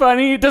 that's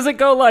funny. Does it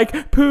go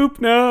like poop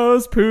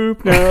nose,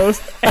 poop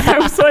nose? And I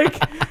was like,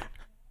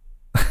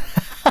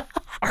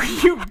 are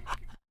you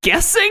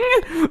guessing?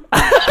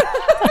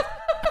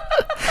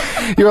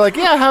 You were like,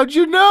 yeah, how'd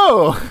you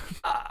know?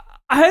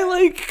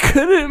 I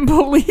couldn't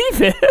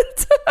believe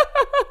it.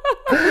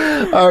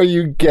 Are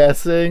you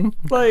guessing?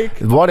 Like,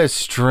 what a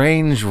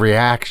strange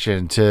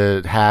reaction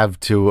to have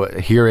to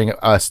hearing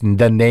us,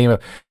 the name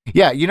of,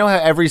 yeah, you know how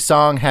every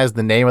song has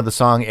the name of the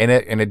song in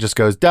it and it just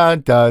goes dun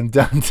dun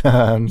dun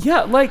dun.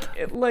 Yeah,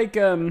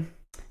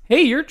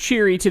 hey, you're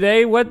cheery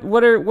today.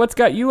 What's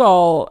got you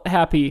all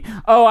happy?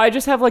 Oh, I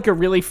just have like a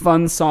really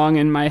fun song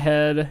in my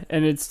head,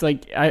 and it's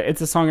like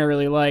it's a song I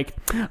really like.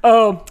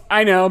 Oh,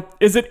 I know.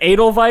 Is it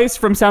Edelweiss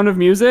from Sound of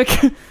Music?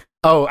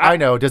 Oh, I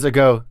know. Does it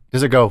go?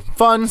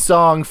 Fun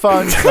song.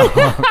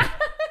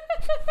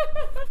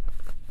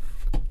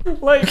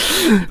 Like,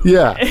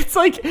 yeah,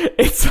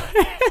 it's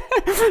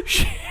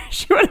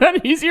she would have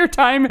an easier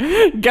time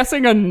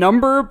guessing a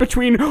number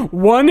between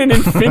 1 and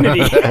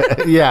infinity.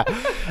 Yeah,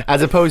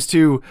 as opposed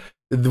to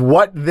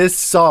what this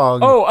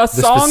song. Oh, a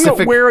song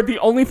where the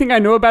only thing I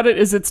know about it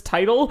is its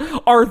title.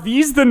 Are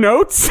these the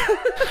notes?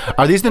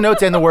 Are these the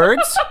notes and the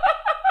words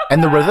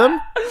and the rhythm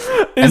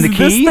and the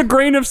key? Is this the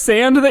grain of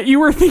sand that you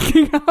were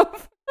thinking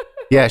of?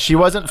 Yeah, she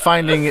wasn't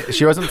finding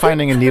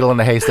a needle in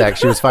a haystack.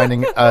 She was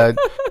finding a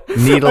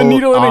needle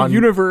in a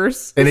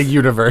universe. In a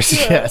universe,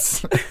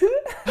 yes.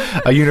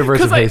 A universe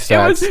of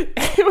haystacks.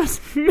 It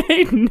was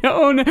made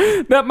known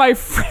that my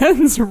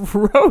friends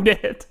wrote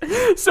it.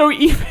 So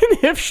even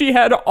if she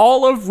had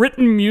all of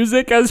written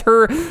music as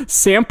her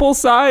sample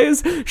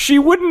size, she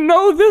wouldn't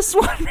know this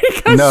one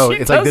because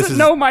she doesn't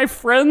know my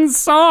friends'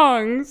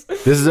 songs.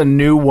 This is a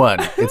new one.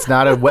 It's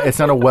not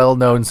a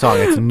well-known song.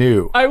 It's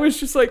new. I was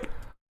just like,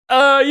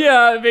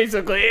 yeah,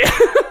 basically.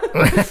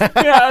 Yeah,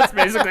 that's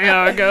basically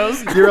how it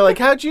goes. You were like,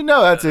 how'd you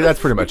know? That's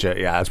pretty much it.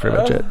 Yeah, that's pretty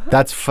much it.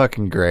 That's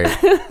fucking great.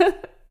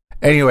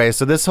 Anyway,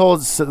 so this whole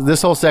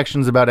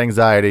section's about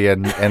anxiety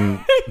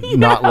and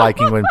not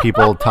liking when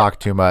people talk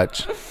too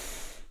much.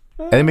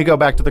 And then we go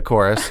back to the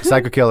chorus.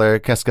 Psycho Killer,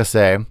 qu'est-ce que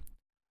c'est?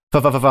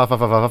 Run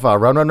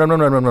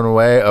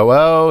away.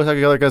 Oh, Psycho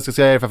Killer, qu'est-ce que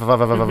c'est?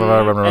 Run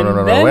away.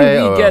 And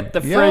then we get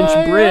the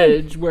French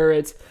bridge where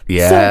it's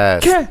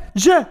yes. Ce que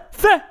je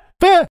fais.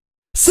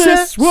 Ce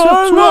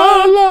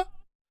soir.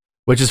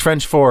 Which is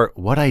French for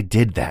what I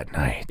did that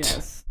night.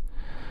 Yes.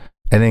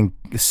 And then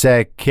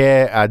ce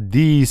qu'elle a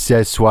dit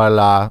ce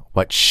soir-là,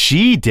 what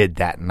she did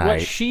that night.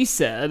 What she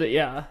said,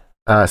 yeah.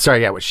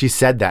 What she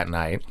said that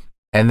night.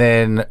 And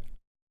then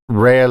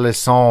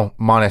réalisons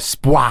mon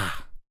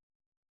espoir,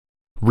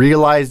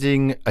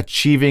 realizing,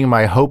 achieving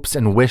my hopes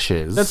and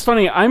wishes. That's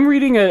funny. I'm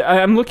looking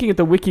at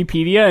the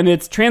Wikipedia, and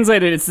it's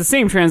translated. It's the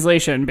same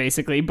translation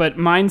basically, but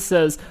mine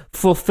says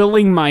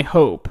fulfilling my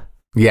hope.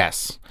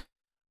 Yes.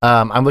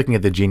 I'm looking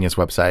at the Genius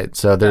website,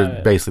 so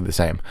they're basically the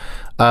same.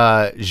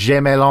 Je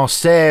me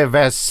lance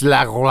vers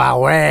la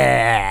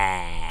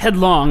gloire.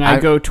 Headlong, I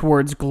go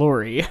towards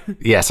glory.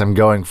 Yes, I'm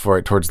going for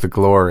it, towards the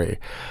glory.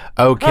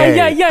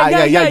 Okay. Yeah.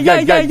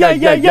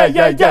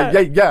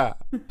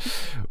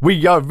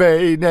 We are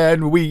vain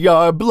and we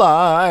are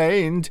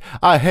blind.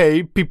 I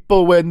hate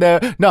people when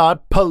they're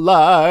not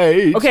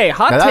polite. Okay,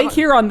 hot take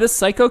here on this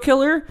psycho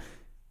killer.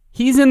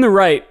 He's in the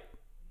right.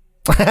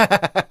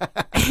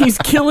 He's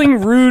killing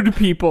rude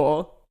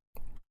people.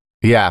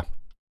 Yeah.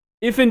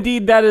 If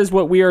indeed that is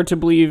what we are to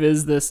believe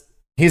is this.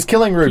 He's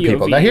killing rude POV,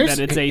 people. Now here's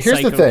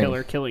psycho the thing.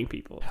 Killer killing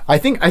people. I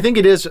think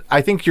it is.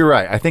 I think you're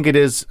right. I think it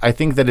is. I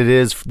think that it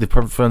is from the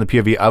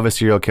POV of a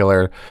serial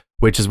killer,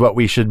 which is what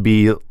we should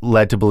be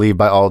led to believe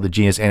by all the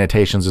Genius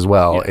annotations as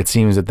well. Yeah. It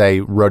seems that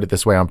they wrote it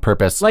this way on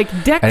purpose. Like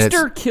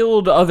Dexter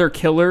killed other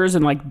killers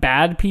and like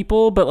bad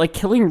people, but like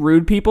killing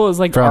rude people is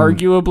like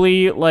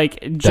arguably like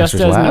just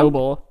Dexter's as Lab?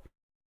 Noble.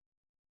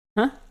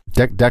 Huh?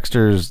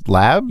 Dexter's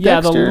Lab?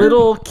 Yeah, Dexter? The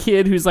little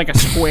kid who's like a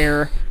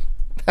square.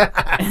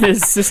 And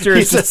his sister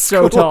is just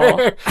so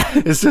tall.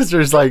 His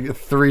sister's like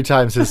 3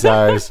 times his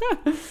size.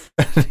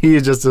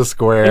 He's just a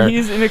square. And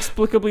he's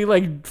inexplicably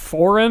like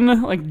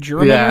foreign, like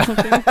German or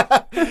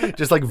something.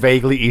 Just like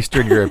vaguely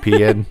Eastern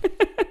European.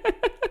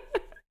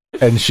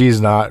 And she's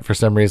not for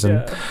some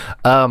reason.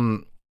 Yeah.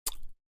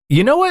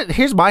 You know what?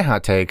 Here's my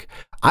hot take.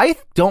 I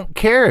don't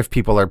care if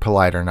people are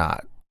polite or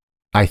not.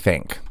 I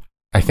think.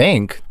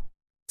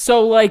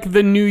 So, like,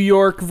 the New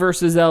York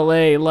versus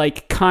LA,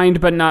 like,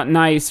 kind but not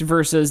nice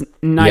versus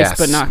nice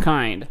but not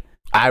kind.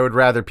 I would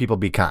rather people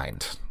be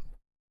kind.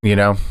 You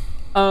know?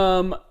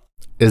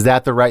 Is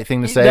that the right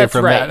thing to say? That's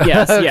from right. That?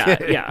 Yes,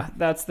 Okay. yeah.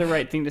 That's the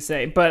right thing to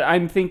say. But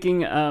I'm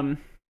thinking, I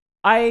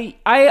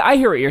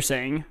hear what you're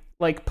saying.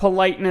 Like,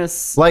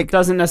 politeness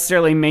doesn't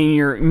necessarily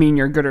mean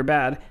you're good or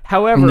bad.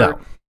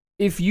 However,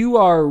 if you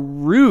are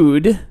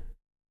rude,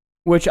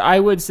 which I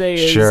would say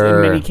is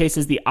in many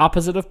cases the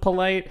opposite of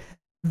polite,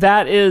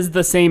 that is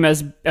the same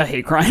as a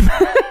hate crime.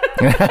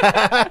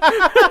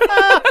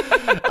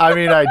 I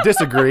mean, I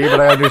disagree,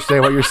 but I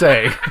understand what you're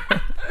saying.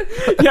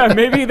 Yeah,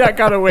 maybe that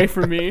got away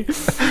from me.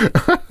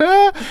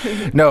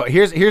 No,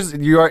 there's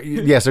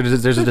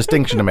a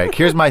distinction to make.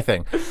 Here's my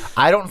thing. It's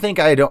not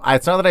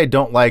that I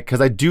don't like, because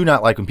I do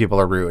not like when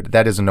people are rude.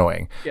 That is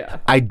annoying. Yeah.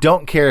 I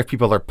don't care if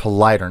people are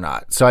polite or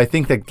not. So I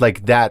think that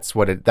like that's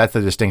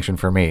the distinction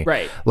for me.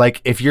 Right. Like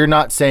if you're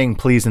not saying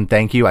please and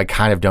thank you, I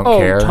kind of don't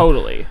care. Oh,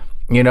 totally.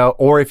 You know,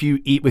 or if you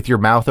eat with your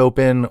mouth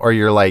open, or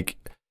you're like,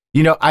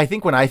 you know, I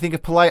think when I think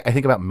of polite, I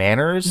think about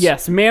manners.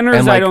 Yes,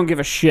 manners I don't give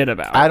a shit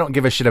about. I don't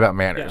give a shit about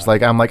manners. Yeah.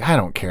 Like, I'm like, I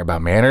don't care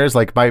about manners.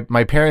 Like,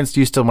 my parents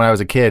used to, when I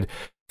was a kid,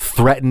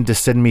 threaten to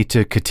send me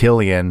to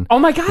Cotillion. Oh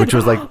my God. Which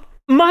was like...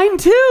 Mine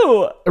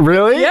too.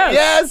 Really? Yes.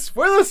 Yes,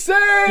 we're the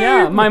same.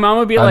 Yeah, my mom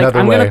would be like,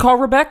 I'm going to call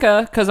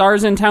Rebecca, because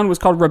ours in town was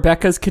called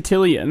Rebecca's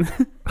Cotillion.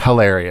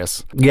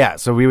 Hilarious. Yeah,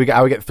 so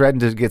I would get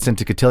threatened to get sent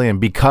to Cotillion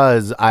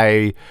because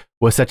I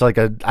was such like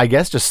a, I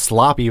guess, just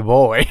sloppy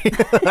boy.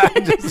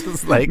 I just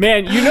was like...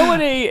 Man, you know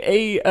what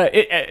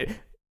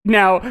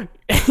now,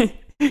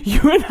 you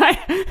and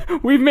I,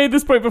 we've made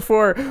this point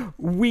before.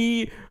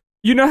 You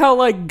know how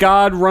like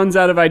God runs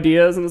out of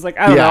ideas and it's like,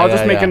 I don't know, I'll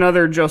just make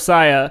another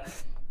Josiah.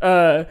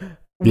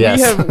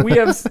 Yes. we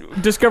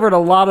have discovered a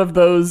lot of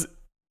those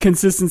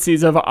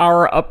consistencies of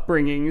our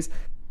upbringings.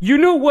 You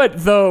know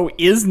what, though,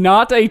 is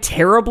not a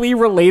terribly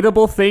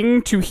relatable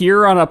thing to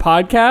hear on a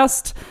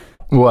podcast?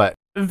 What?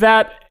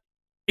 That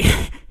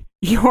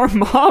your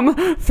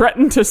mom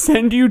threatened to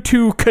send you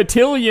to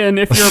Cotillion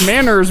if your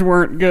manners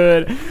weren't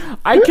good.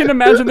 I can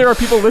imagine there are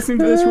people listening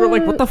to this who are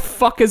like, what the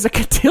fuck is a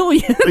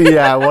Cotillion?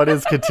 Yeah, what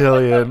is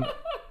Cotillion?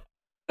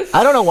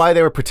 I don't know why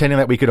they were pretending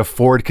that we could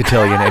afford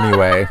Cotillion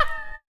anyway.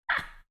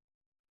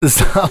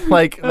 So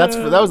like that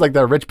was like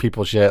the rich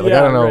people shit. Like, yeah,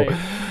 I don't know. Right.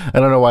 I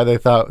don't know why they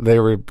thought they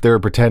were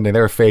pretending. They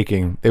were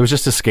faking. It was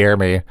just to scare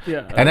me.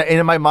 Yeah. And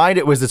in my mind,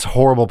 it was this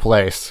horrible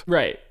place.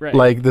 Right.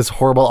 Like this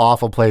horrible,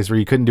 awful place where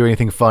you couldn't do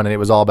anything fun, and it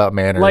was all about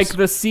manners. Like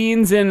the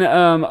scenes in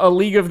A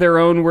League of Their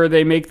Own where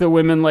they make the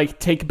women like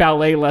take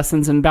ballet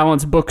lessons and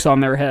balance books on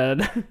their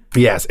head.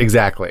 Yes,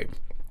 exactly.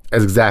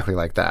 It's exactly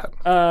like that.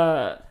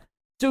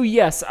 So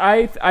yes,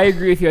 I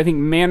agree with you. I think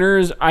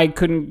manners I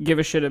couldn't give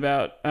a shit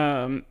about.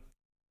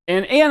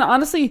 And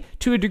honestly,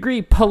 to a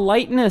degree,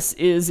 politeness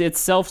is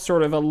itself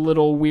sort of a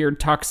little weird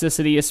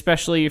toxicity,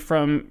 especially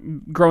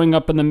from growing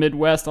up in the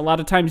Midwest. A lot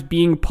of times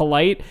being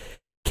polite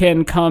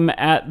can come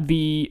at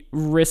the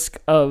risk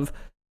of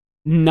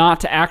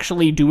not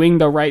actually doing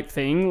the right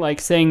thing,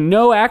 like saying,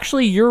 no,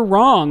 actually, you're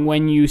wrong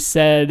when you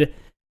said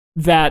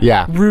that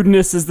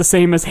rudeness is the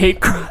same as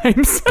hate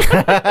crimes.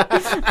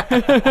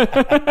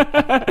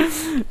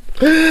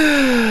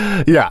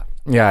 Yeah.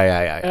 But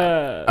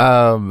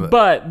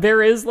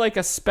there is like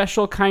a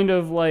special kind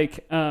of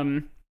like,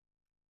 again,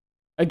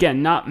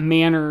 not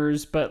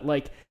manners, but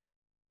like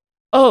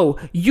oh,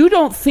 you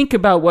don't think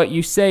about what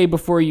you say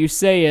before you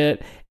say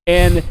it,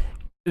 and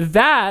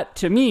that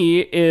to me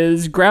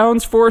is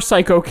grounds for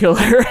psycho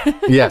killer.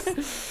 Yes,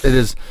 it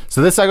is.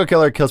 So this psycho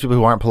killer kills people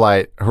who aren't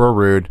polite, who are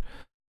rude.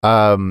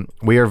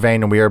 We are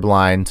vain and we are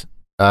blind.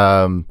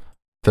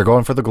 They're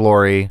going for the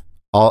glory.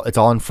 It's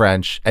all in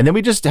French, and then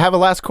we just have a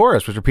last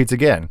chorus which repeats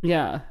again.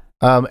 Yeah.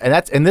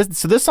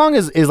 This song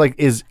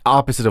is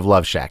opposite of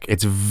Love Shack.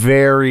 It's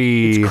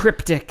very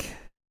cryptic.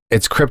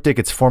 It's cryptic.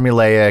 It's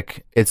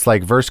formulaic. It's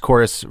like verse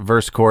chorus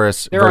verse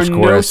chorus. There verse are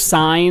chorus. no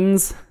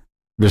signs.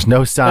 There's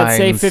no signs.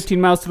 Let's say 15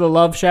 miles to the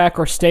Love Shack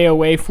or stay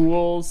away,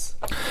 fools.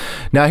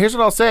 Now here's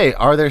what I'll say: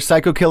 are there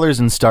psycho killers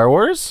in Star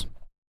Wars?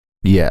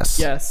 Yes.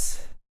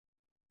 Yes.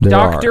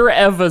 Dr.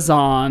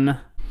 Evazan.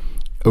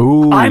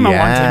 Ooh, I'm a wanted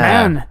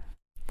man.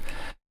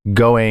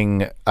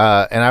 Going,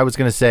 and I was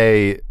gonna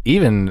say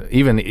even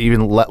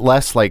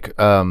less like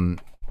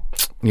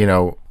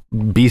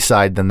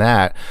B-side than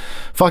that.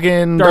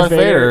 Fucking Darth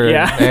Vader.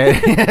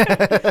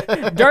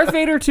 Yeah. Darth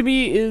Vader to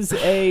me is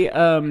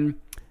a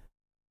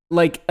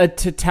like a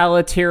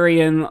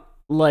totalitarian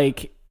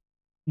like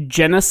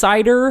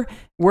genocider,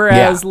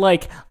 whereas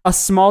like a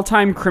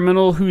small-time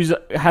criminal who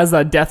has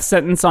a death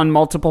sentence on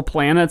multiple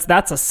planets,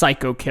 that's a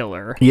psycho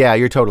killer. Yeah,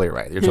 you're totally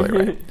right.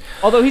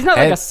 Although he's not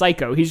like a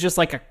psycho, he's just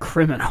like a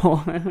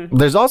criminal.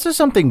 There's also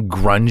something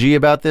grungy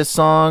about this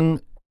song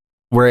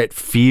where it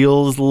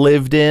feels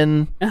lived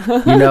in.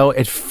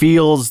 It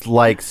feels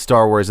like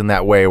Star Wars in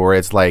that way where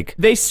it's like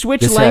they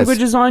switch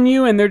languages on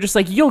you and they're just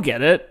like, you'll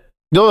get it.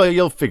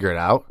 You'll figure it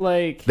out.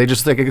 Like they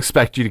just like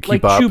expect you to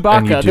keep like up. Chewbacca.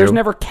 And you do. There's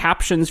never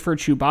captions for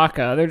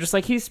Chewbacca. They're just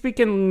like, he's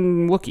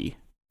speaking Wookiee.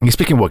 He's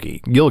speaking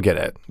Wookiee. You'll get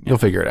it. You'll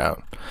figure it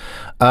out.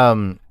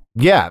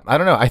 Yeah, I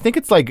don't know. I think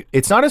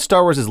it's not as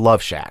Star Wars as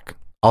Love Shack.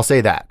 I'll say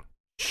that.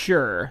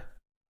 Sure.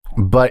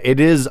 But it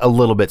is a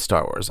little bit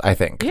Star Wars, I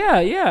think.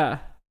 Yeah.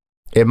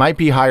 It might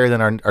be higher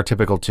than our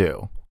typical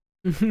 2.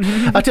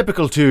 A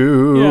typical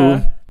 2.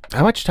 Yeah.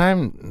 How much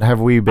time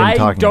have we been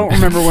talking? I don't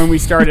remember when we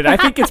started. I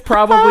think it's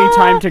probably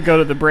time to go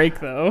to the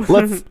break, though.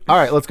 All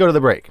right, let's go to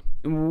the break.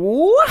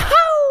 Woohoo!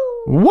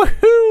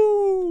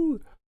 Woohoo!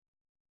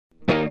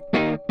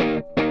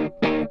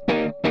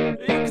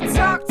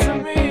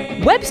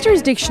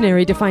 Webster's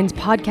Dictionary defines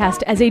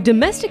podcast as a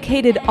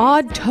domesticated,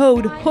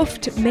 odd-toed,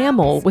 hoofed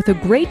mammal with a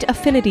great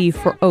affinity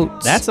for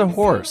oats. That's a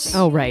horse.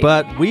 Oh, right.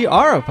 But we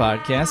are a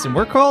podcast, and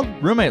we're called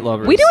Roommate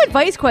Lovers. We do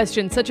advice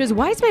questions, such as,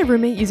 why is my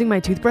roommate using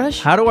my toothbrush?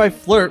 How do I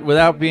flirt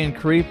without being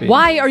creepy?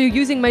 Why are you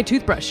using my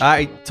toothbrush?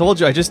 I told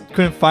you, I just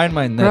couldn't find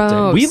mine that day.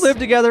 Gross. We live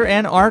together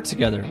and are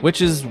together,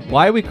 which is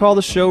why we call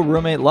the show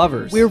Roommate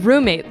Lovers. We're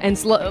roommate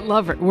and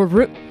lover.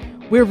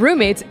 We're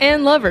roommates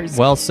and lovers.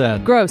 Well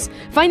said. Gross.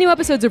 Find new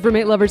episodes of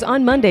Roommate Lovers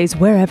on Mondays,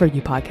 wherever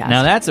you podcast.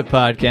 Now that's a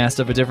podcast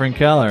of a different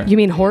color. You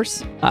mean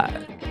horse?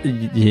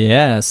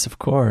 Yes, of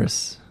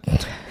course.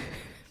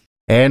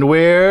 And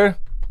we're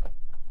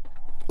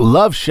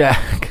Love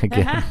Shack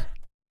again.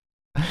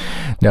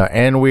 No,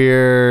 and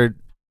we're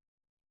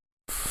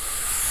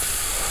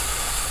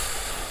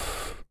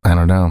I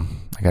don't know.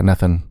 I got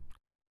nothing.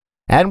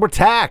 And we're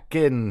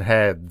Talking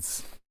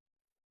Heads.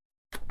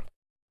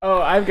 Oh,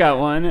 I've got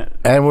one.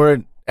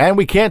 And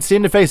we can't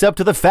seem to face up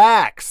to the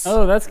facts.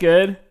 Oh, that's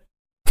good.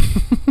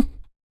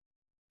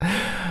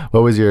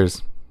 What was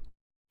yours?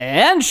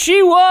 And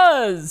she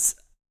was.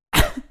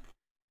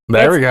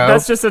 There we go.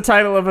 That's just the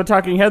title of a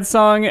Talking Heads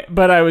song,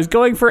 but I was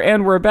going for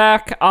And We're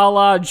Back, a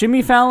la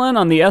Jimmy Fallon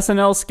on the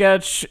SNL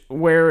sketch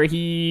where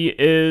he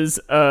is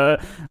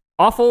a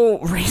awful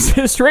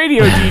racist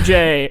radio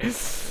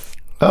DJ.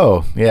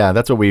 Oh, yeah,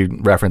 that's what we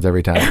reference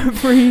every time.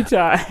 Every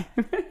time.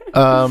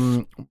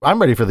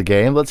 I'm ready for the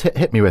game. Let's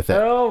hit me with it.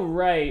 All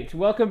right.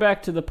 Welcome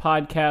back to the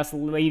podcast,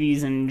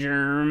 ladies and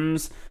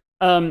germs.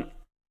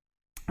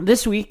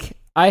 This week,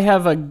 I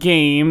have a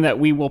game that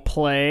we will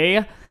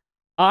play.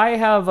 I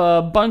have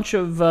a bunch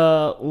of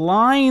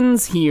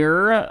lines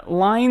here,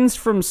 lines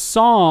from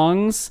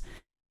songs,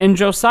 and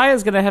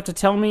Josiah's going to have to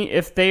tell me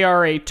if they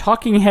are a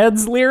Talking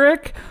Heads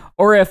lyric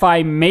or if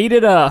I made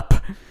it up.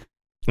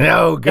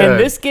 Oh, good. And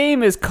this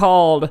game is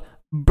called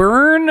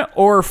Burn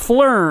or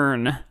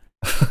Flern,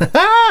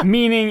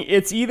 meaning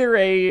it's either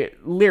a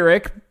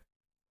lyric,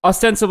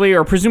 ostensibly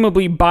or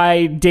presumably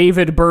by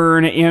David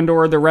Byrne and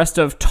or the rest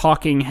of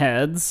Talking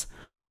Heads,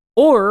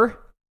 or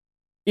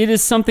it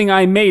is something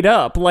I made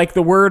up, like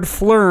the word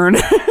Flern.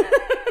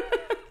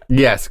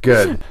 Yes,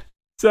 good.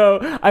 So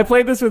I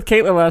played this with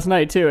Caitlin last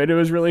night too, and it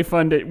was really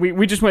fun to.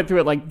 We just went through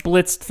it, like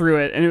blitzed through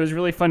it, and it was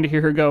really fun to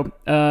hear her go,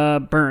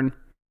 burn.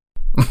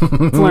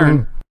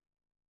 Flern.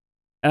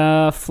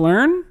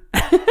 Flern?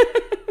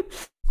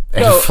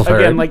 So,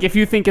 again, like, if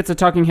you think it's a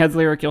Talking Heads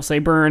lyric, you'll say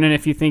burn, and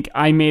if you think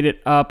I made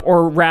it up,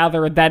 or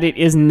rather that it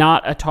is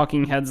not a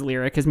Talking Heads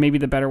lyric, is maybe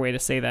the better way to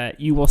say that,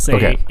 you will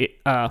say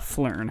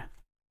Flern.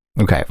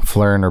 Okay,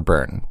 Flern or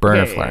burn. Burn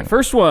or Flern.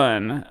 First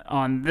one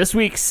on this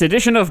week's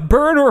edition of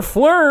Burn or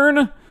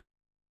Flern,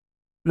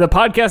 the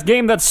podcast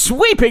game that's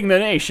sweeping the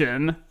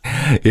nation.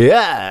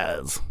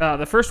 Yes.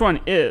 The first one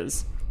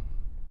is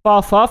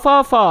fa fa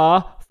fa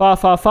fa fa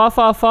fa fa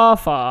fa fa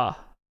fa.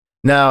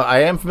 Now, I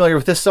am familiar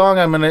with this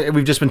song.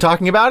 We've just been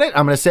talking about it.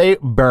 I'm gonna say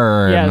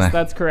Burn. Yes,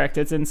 that's correct.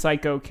 It's in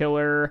Psycho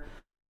Killer.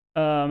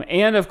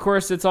 And of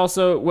course, it's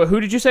also who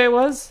did you say it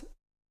was?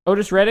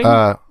 Otis Redding?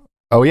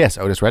 Oh yes,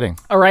 Otis Redding.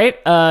 All right.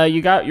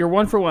 You got your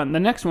 1 for 1. The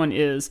next one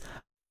is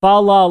fa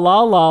la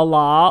la la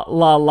la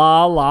la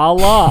la la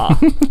la.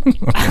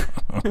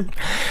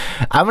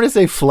 I'm gonna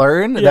say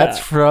Flern. Yeah. That's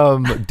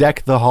from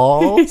Deck the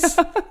Halls.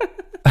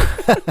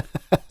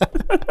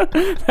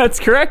 That's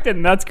correct,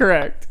 and that's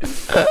correct.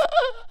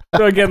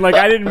 So again, like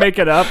I didn't make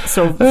it up,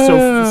 so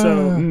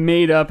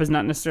made up is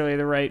not necessarily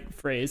the right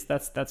phrase.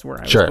 That's where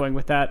I was going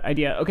with that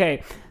idea.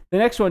 Okay, the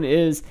next one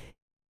is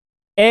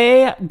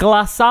E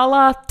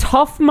glassala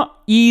tufm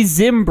e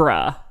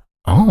zimbra.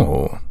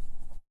 Oh,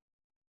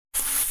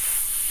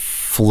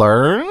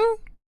 Flern.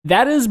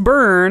 That is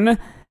Byrne.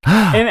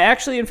 And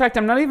actually, in fact,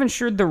 I'm not even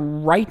sure the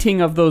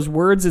writing of those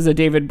words is a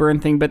David Byrne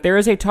thing, but there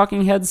is a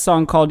Talking Heads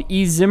song called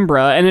E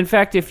Zimbra. And in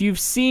fact, if you've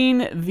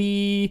seen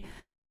the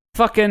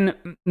fucking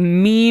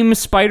meme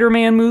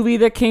Spider-Man movie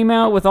that came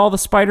out with all the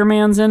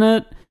Spider-Mans in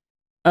it,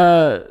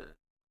 the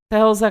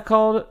hell is that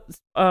called?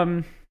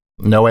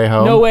 No Way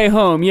Home. No Way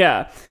Home,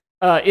 yeah.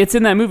 It's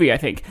in that movie, I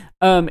think.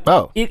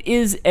 It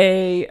is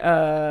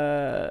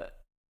I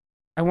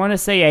want to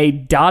say a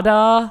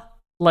Dada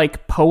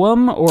like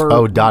poem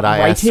or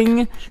Dada-esque.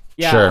 writing.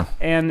 Yeah. Sure.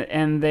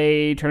 And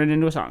they turn it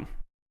into a song.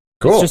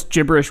 Cool. It's just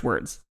gibberish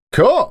words.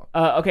 Cool.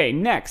 Okay,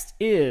 next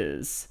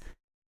is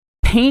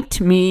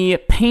Paint me,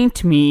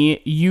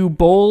 you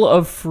bowl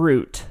of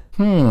fruit.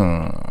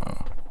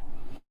 That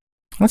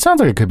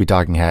sounds like it could be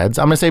Talking Heads.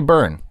 I'm gonna say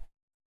Burn.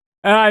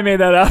 I made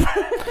that up.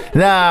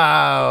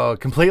 No,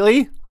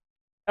 completely?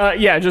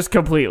 Yeah, just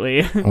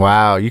completely.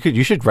 Wow,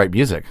 you should write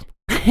music.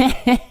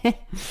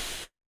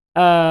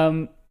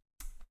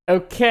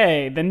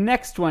 Okay, the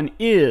next one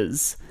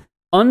is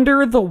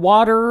Under the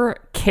water,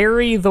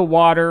 carry the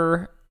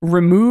water,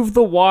 remove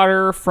the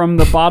water from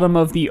the bottom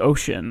of the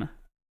ocean.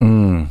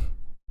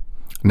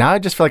 Now I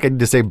just feel like I need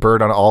to say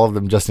Burn on all of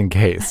them just in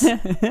case.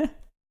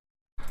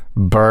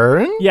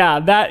 Burn? Yeah,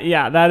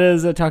 that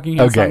is a Talking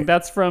Heads song.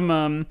 That's from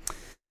my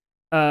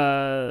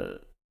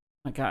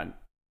God.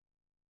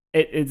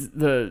 It's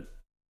the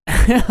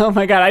oh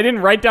my God, I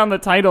didn't write down the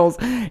titles.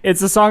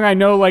 It's a song I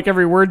know like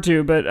every word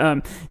to,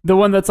 but the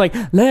one that's like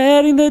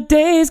letting the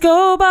days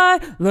go by,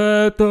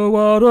 let the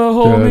water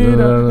hold me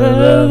down,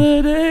 let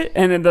the day.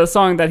 And then the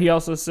song that he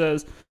also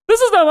says,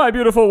 "This is not my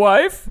beautiful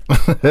wife."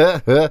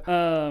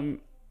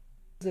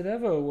 As it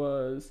ever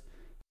was.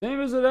 Same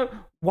as it ever.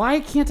 Why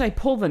can't I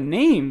pull the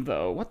name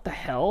though? What the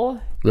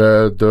hell?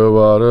 Let the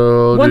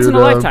water Once in a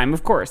Lifetime,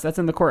 of course. That's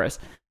in the chorus.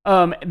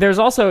 There's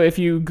also, if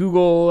you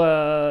Google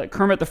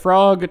Kermit the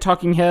Frog,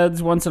 Talking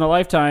Heads, Once in a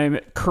Lifetime,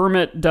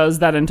 Kermit does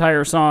that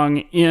entire song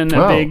in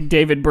a big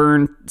David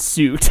Byrne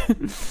suit.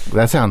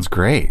 That sounds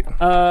great.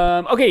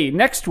 Okay,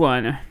 next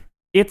one.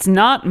 It's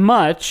not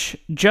much,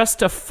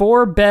 just a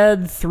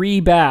 4-bed,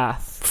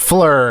 3-bath.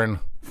 Flern.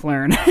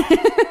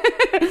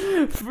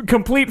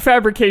 Complete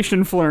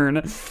fabrication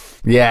Flern.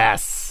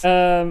 Yes.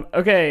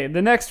 Okay,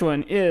 the next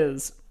one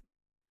is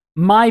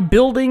my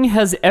building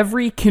has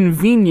every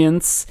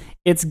convenience.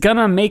 It's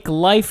gonna make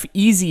life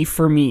easy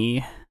for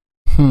me.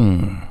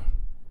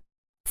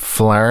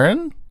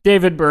 Flern?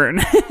 David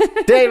Byrne.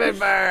 David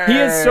Byrne. He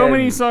has so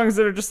many songs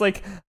that are just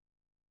like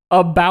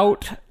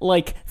about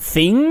like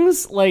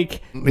things,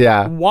 like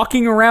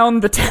walking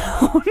around the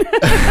town.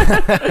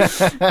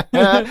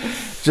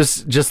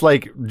 just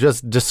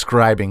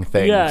describing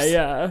things.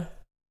 Yeah.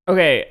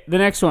 Okay, the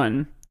next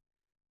one.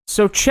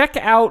 So check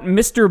out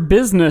Mr.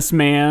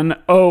 Businessman.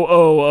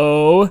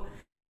 Oh.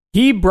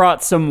 He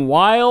brought some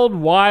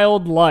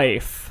wild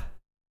life.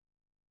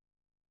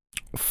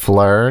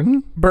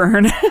 Flern?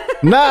 Byrne.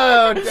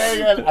 No,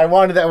 dang it. I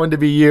wanted that one to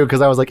be you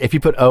because I was like, if you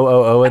put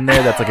O in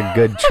there, that's like a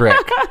good trick.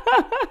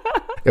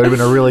 It would have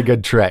been a really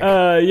good trick.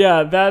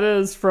 Yeah, that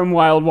is from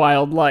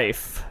Wild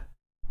Life.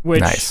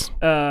 Which, nice.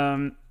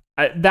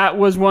 That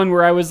was one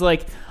where I was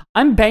like,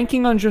 I'm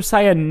banking on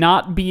Josiah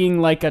not being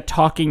like a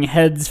Talking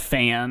Heads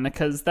fan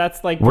because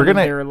that's like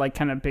they're like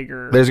kind of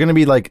bigger. There's gonna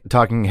be like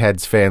Talking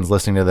Heads fans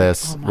listening to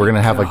this. We're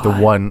gonna have like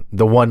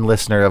the one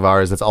listener of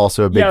ours that's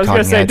also a big. Yeah, I was Talking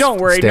gonna say, Heads don't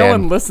worry, stan. no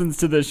one listens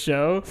to this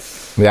show.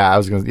 Yeah,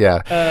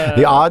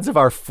 the odds of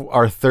our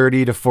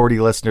 30 to 40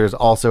 listeners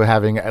also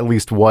having at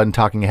least one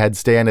Talking Head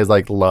stan is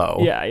like low.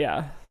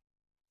 Yeah.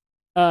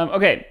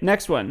 Okay,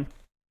 next one.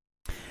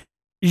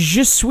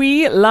 Je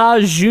suis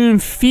la jeune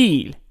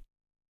fille.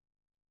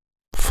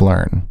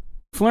 Flern.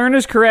 Flern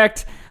is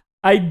correct.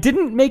 I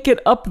didn't make it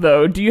up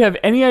though. Do you have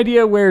any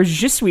idea where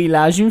Je suis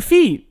la jeune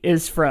fille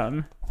is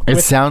from?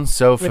 It sounds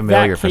so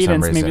familiar for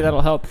some reason. Maybe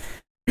that'll help.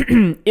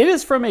 It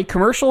is from a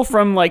commercial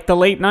from like the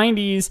late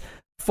 90s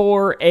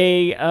for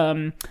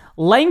a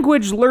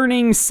language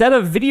learning set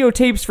of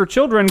videotapes for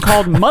children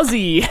called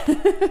Muzzy.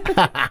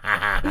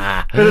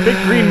 For the big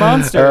green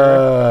monster.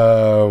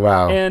 Oh,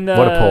 wow. And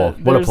what a pull.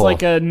 There's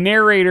like a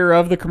narrator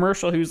of the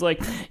commercial who's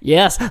like,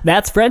 yes,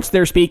 that's French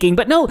they're speaking,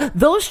 but no,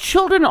 those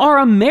children are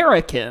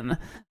American.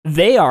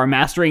 they are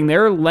mastering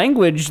their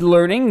language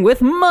learning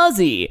with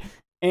Muzzy.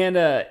 And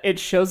it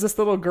shows this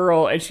little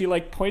girl, and she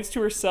like points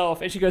to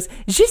herself, and she goes,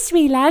 "Je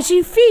suis la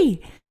jeune fille,"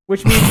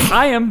 which means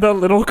I am the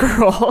little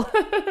girl.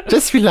 Je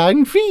suis la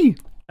jeune fille.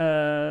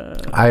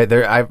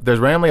 There's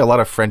randomly a lot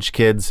of French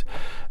kids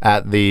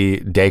at the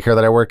daycare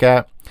that I work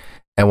at,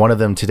 and one of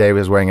them today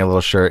was wearing a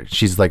little shirt.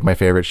 She's like my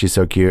favorite. She's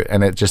so cute,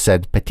 and it just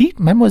said "Petite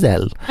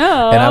Mademoiselle,"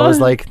 and I was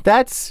like,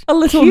 "That's a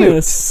little cute."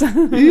 miss.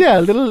 Yeah,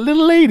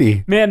 little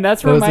lady. Man,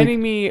 that's reminding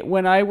me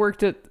when I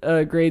worked at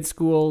grade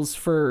schools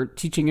for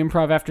teaching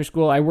improv after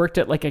school. I worked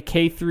at like a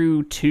K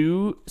through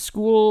 2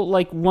 school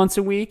like once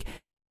a week,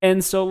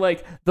 and so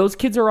like those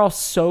kids are all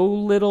so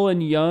little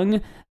and young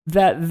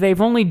that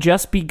they've only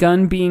just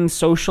begun being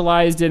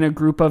socialized in a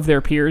group of their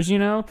peers, you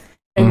know?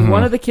 And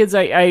one of the kids,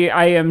 I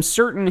am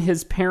certain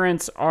his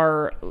parents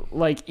are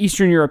like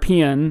Eastern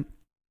European,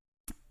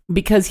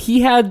 because he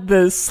had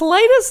the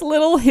slightest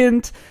little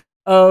hint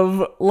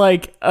of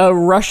like a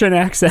Russian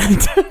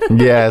accent.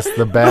 Yes,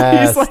 the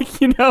best. He's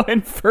like, you know,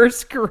 in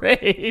first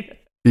grade.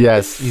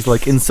 Yes, he's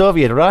like in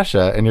Soviet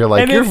Russia, and you're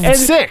like, you're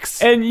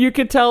 6. And you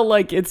could tell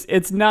like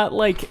it's not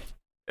like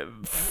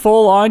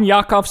full on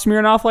Yakov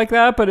Smirnoff like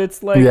that, but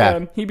it's like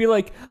he'd be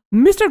like,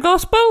 "Mr.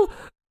 Gospel,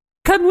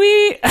 can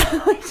we?"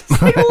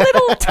 Just like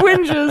little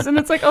twinges, and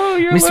it's like, "Oh,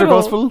 you're Mr. little.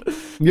 Gospel,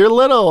 you're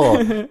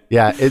little."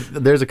 Yeah,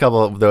 there's a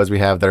couple of those we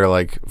have that are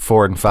like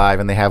 4 and 5,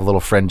 and they have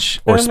little French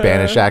or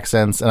Spanish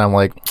accents, and I'm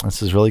like,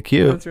 this is really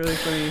cute. That's really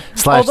funny.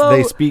 Although,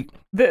 they speak.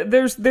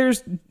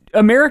 There's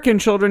American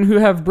children who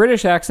have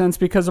British accents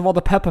because of all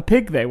the Peppa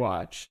Pig they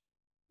watch.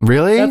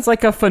 Really? That's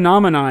like a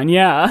phenomenon,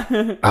 yeah.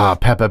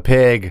 Peppa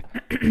Pig.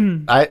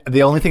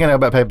 The only thing I know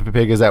about Peppa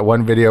Pig is that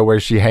one video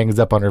where she hangs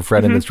up on her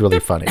friend, and it's really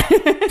funny.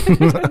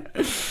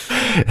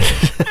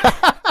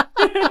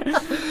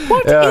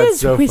 What is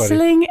so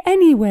whistling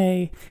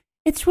anyway?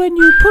 It's when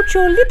you put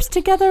your lips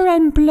together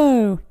and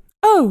blow.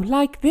 Oh,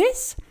 like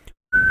this?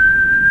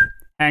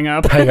 Hang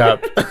up.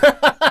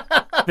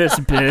 This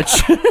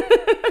bitch.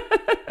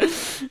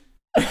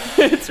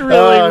 It's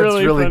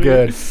really funny.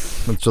 Good.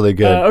 It's really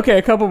good. Okay,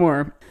 a couple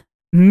more.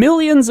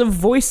 Millions of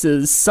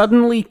voices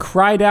suddenly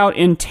cried out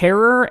in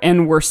terror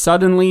and were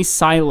suddenly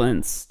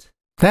silenced.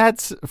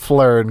 That's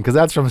Flern, because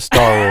that's from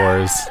Star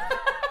Wars.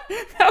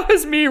 That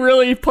was me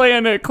really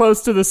playing it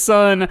close to the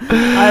sun.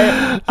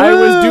 I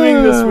was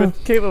doing this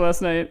with Kayla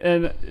last night,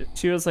 and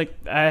she was like,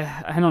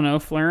 I don't know,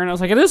 Flern. I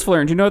was like, it is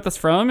Flern. Do you know what that's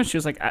from? And she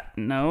was like,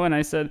 no. And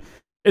I said,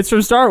 it's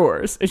from Star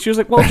Wars. And she was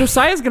like, well,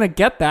 Josiah's going to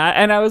get that.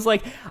 And I was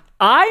like,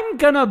 I'm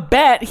going to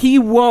bet he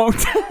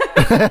won't.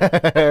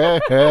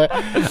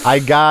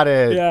 I got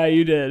it. Yeah,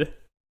 you did.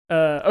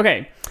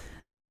 Okay.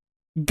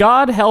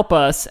 God help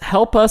us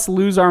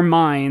lose our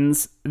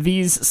minds.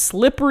 These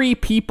slippery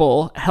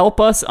people help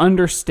us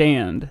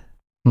understand.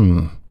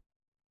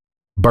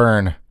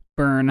 Burn.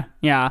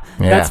 Yeah.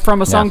 That's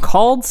from a song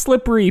called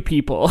Slippery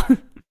People.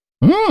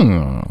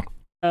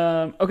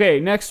 Okay,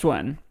 next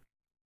one.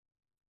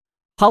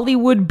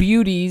 Hollywood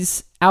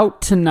beauties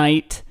out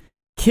tonight.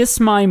 Kiss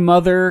my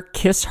mother,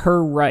 kiss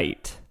her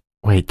right.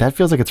 Wait, that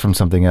feels like it's from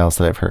something else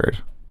that I've heard.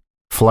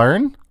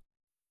 Flern?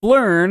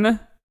 Do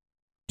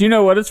you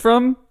know what it's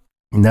from?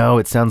 No,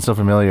 it sounds so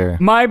familiar.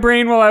 My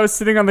brain while I was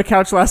sitting on the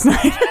couch last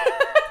night.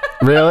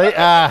 Really?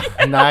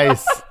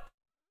 Nice.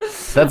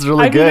 That's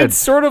really good. I mean, it's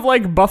sort of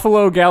like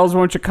Buffalo Gals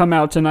Won't You Come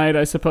Out Tonight,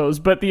 I suppose.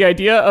 But the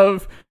idea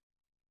of...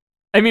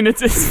 I mean,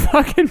 it's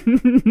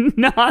fucking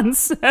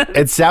nonsense.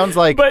 It sounds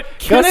like... But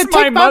kiss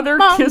my mother,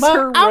 kiss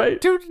her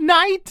right.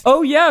 Tonight.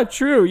 Oh, yeah,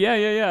 true.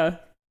 Yeah.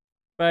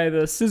 By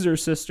the Scissor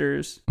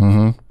Sisters.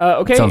 Mm-hmm.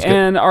 Okay,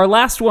 and our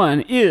last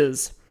one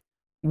is...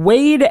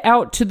 Wade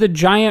out to the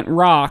giant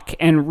rock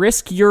and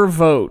risk your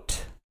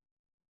vote.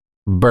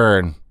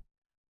 Burn.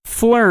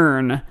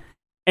 Flern.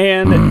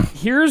 And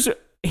here's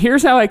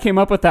how I came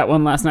up with that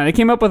one last night. I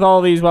came up with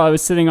all these while I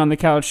was sitting on the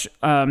couch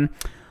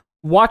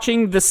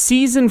watching the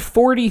season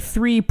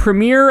 43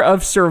 premiere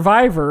of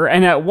Survivor,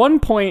 and at one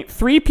point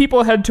 3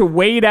 people had to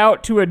wade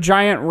out to a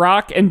giant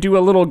rock and do a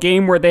little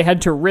game where they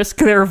had to risk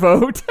their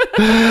vote.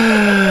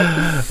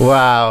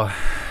 Wow.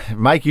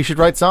 Mike, you should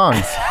write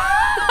songs.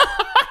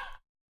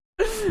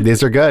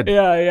 These are good.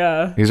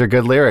 Yeah. These are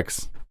good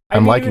lyrics.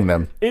 I'm liking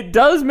them. It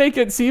does make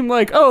it seem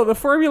like, the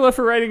formula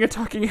for writing a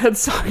Talking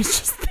Heads song is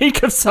just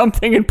think of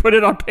something and put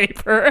it on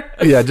paper.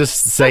 Yeah,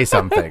 just say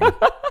something.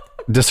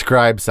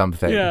 Describe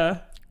something. Yeah.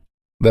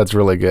 That's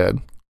really good.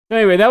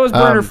 Anyway, that was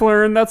Burner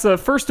Flern. That's a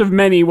first of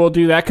many we'll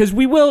do that, because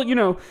we will,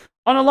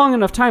 on a long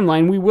enough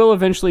timeline, we will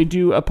eventually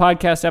do a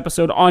podcast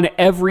episode on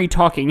every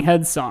Talking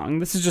Heads song.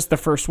 This is just the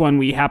first one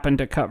we happen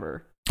to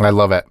cover. I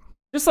love it.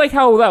 Just like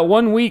how that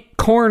 1 week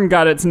Korn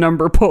got its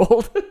number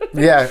pulled.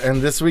 Yeah,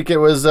 and this week it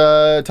was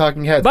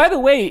Talking Heads. By the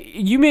way,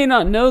 you may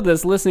not know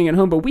this listening at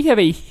home, but we have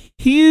a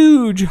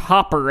huge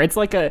hopper. It's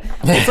like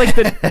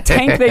the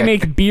tank they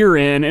make beer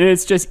in, and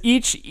it's just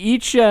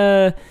each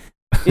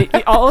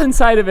all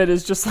inside of it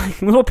is just like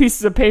little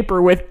pieces of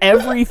paper with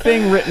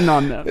everything written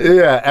on them.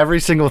 Yeah, every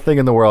single thing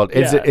in the world.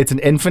 It's an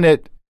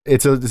infinite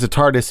it's a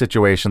TARDIS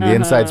situation. The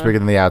inside's bigger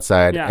than the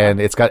outside, Yeah. and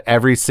it's got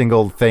every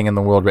single thing in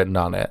the world written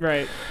on it.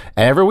 Right.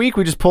 And every week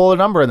we just pull a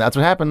number, and that's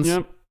what happens.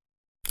 Yep.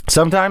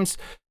 Sometimes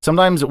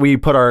we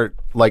put our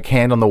like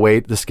hand on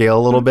the scale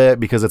a little bit,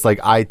 because it's like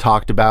I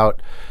talked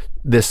about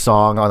this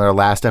song on our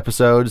last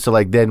episode. So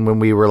like then when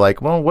we were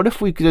like, well, what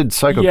if we did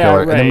Psycho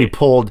Killer? And then we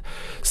pulled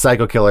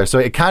Psycho Killer. So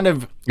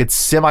it's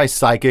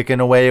semi-psychic in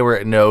a way where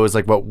it knows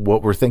like what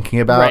we're thinking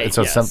about. Right, and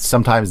so yes.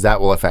 sometimes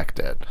that will affect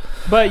it.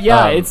 But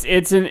yeah,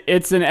 it's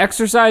an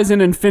exercise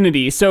in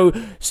infinity. So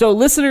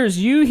listeners,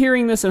 you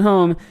hearing this at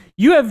home,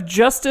 you have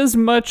just as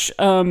much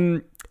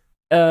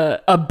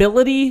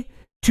ability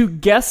to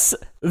guess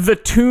the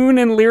tune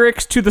and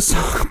lyrics to the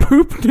song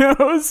Poop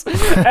Nose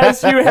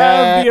as you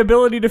have the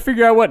ability to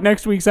figure out what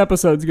next week's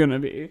episode's going to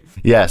be.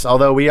 Yes,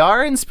 although we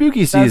are in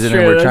spooky season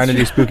and we're trying to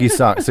do spooky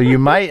songs. So you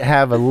might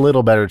have a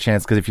little better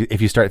chance, because if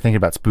you start thinking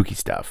about spooky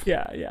stuff.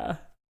 Yeah.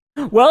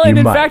 Well, and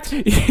in fact,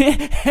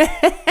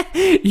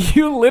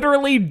 you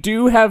literally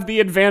do have the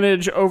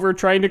advantage over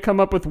trying to come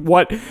up with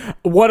what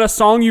a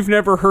song you've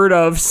never heard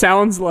of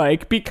sounds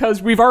like,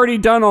 because we've already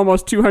done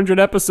almost 200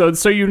 episodes,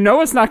 so you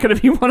know it's not going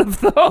to be one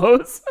of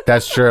those.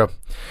 That's true.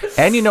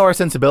 And you know our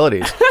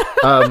sensibilities.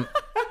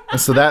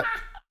 So that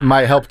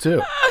might help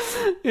too.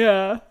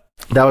 Yeah.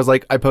 That was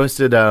like, I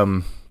posted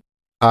our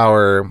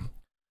by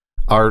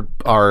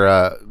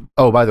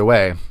the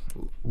way,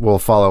 we'll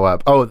follow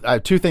up. I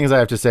have two things I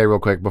have to say real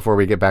quick before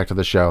we get back to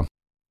the show.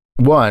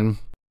 One,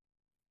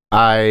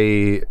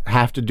 I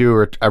have to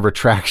do a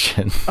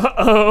retraction.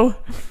 Uh-oh.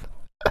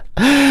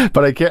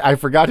 But I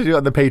forgot to do it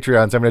on the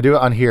Patreon, so I'm going to do it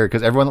on here,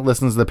 because everyone that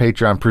listens to the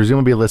Patreon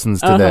presumably listens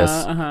to this.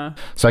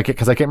 So I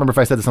can't remember if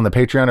I said this on the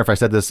Patreon or if I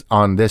said this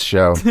on this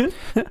show.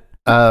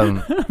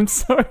 I'm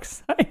so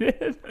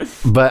excited.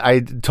 But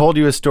I told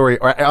you a story,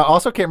 or I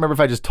also can't remember if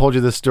I just told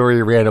you this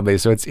story randomly.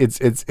 So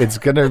it's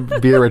gonna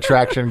be a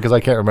retraction because I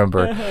can't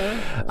remember.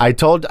 I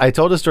told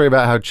a story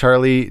about how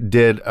Charlie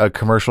did a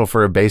commercial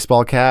for a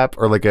baseball cap,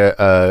 or like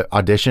a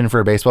audition for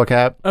a baseball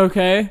cap.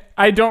 Okay,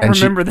 I don't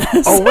remember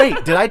this. Oh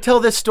wait, did I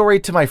tell this story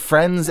to my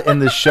friends in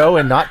the show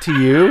and not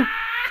to you?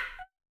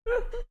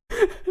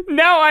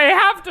 Now I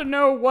have to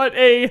know what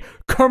a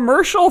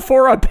commercial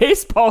for a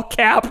baseball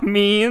cap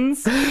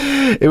means.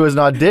 It was an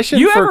audition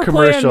you for ever a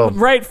commercial. Play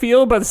in right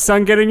field, but the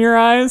sun get in your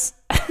eyes?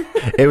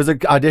 It was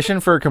an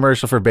audition for a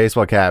commercial for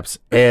baseball caps,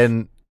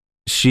 and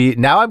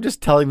now I'm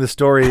just telling the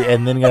story,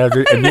 and then gonna have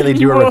to immediately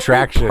do a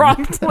retraction.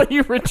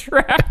 Promptly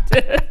retract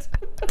it.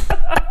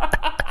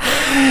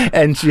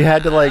 And she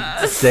had to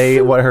like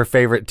say what her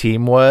favorite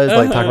team was,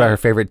 like talk about her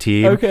favorite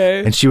team.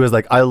 Okay. And she was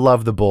like, I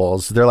love the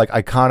Bulls. They're like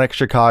iconic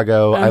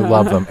Chicago. I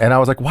love them. And I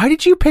was like, why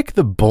did you pick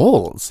the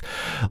Bulls?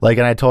 Like,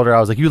 and I told her, I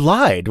was like, you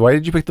lied. Why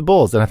did you pick the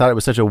Bulls? And I thought it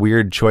was such a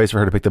weird choice for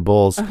her to pick the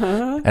Bulls.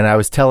 And I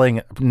was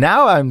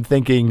now I'm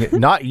thinking,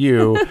 not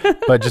you,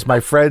 but just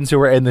my friends who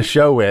were in the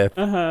show with.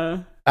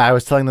 I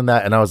was telling them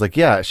that, and I was like,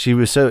 yeah, it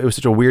was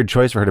such a weird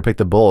choice for her to pick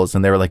the Bulls.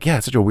 And they were like, yeah,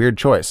 it's such a weird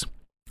choice.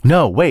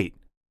 No, wait.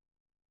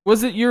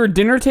 Was it your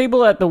dinner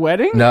table at the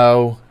wedding?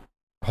 No.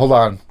 Hold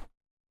on.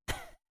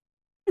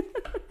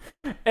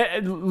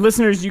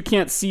 Listeners, you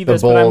can't see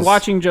this, but I'm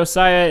watching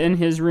Josiah in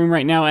his room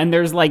right now, and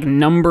there's like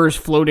numbers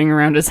floating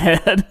around his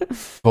head.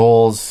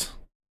 Bulls.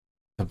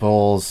 The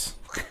Bulls.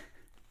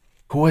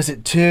 Who was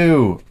it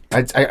to?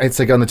 It's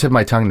like on the tip of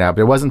my tongue now,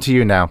 but it wasn't to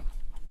you now.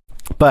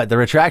 But the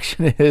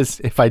retraction is,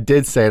 if I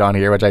did say it on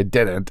here, which I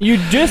didn't. You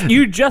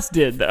just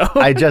did, though.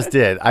 I just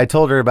did. I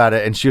told her about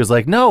it, and she was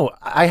like, no,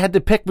 I had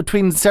to pick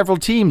between several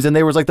teams, and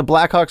there was like the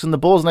Blackhawks and the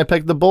Bulls, and I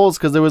picked the Bulls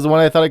because it was the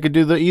one I thought I could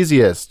do the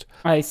easiest.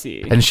 I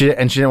see. And she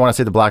didn't want to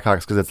say the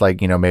Blackhawks because it's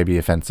like, maybe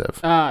offensive.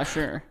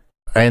 Sure.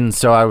 And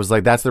so I was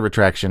like, that's the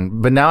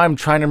retraction. But now I'm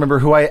trying to remember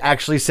who I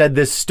actually said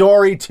this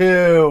story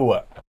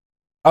to.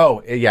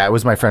 Oh, yeah, it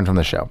was my friend from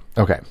the show.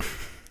 Okay.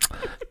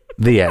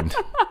 The end.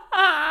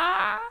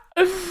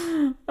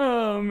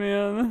 Oh,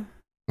 man.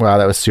 Wow,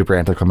 that was super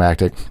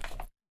anticlimactic.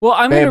 Well,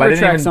 I'm going to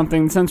retract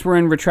something since we're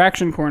in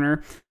retraction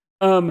corner.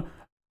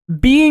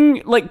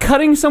 Being, like,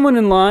 cutting someone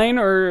in line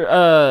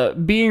or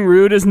being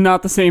rude is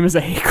not the same as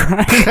a hate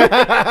crime.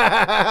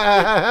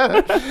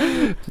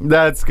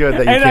 That's good that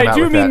you came out with that. And I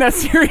do mean that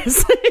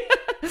seriously.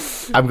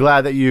 I'm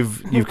glad that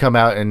you've come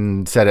out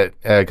and said it,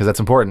 because that's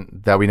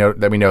important that we know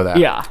that.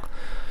 Yeah.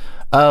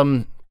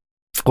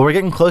 Well, we're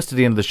getting close to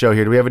the end of the show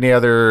here. Do we have any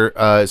other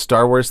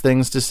Star Wars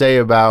things to say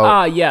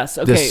about yes.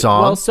 Okay. this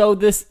song? Well, so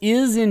this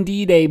is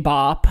indeed a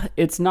bop.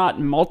 It's not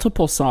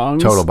multiple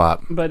songs. Total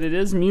bop. But it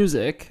is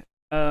music.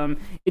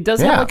 It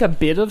does have like a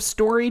bit of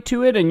story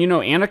to it. And,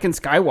 Anakin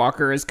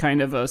Skywalker is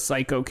kind of a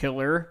psycho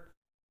killer.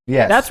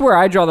 Yes. That's where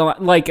I draw the line.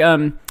 Like,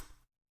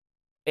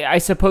 I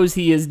suppose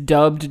he is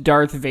dubbed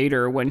Darth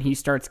Vader when he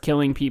starts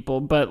killing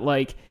people. But,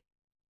 like,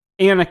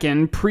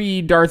 Anakin,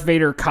 pre-Darth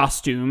Vader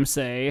costume,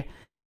 say...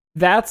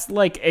 That's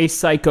like a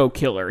psycho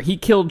killer. He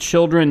killed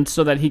children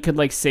so that he could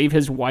like save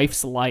his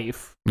wife's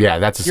life. Yeah,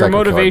 that's a Your psycho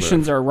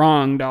motivations killer. Are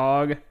wrong,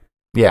 dog.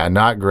 Yeah,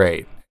 not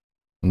great.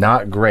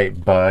 Not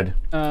great, bud.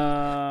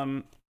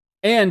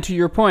 And to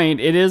your point,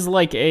 it is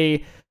like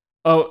a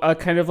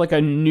kind of like a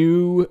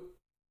new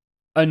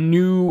a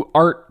new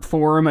art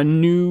form, a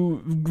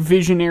new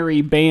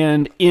visionary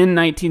band in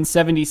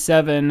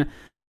 1977,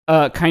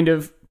 kind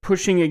of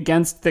pushing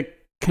against the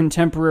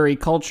contemporary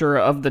culture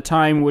of the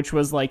time, which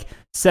was like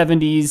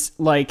 70s,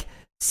 like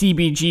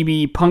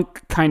CBGB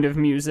punk kind of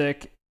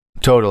music.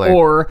 Totally.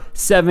 Or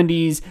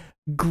 70s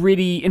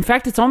gritty. In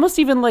fact, it's almost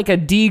even like a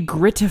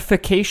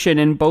de-grittification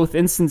in both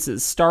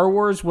instances. Star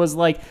Wars was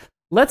like,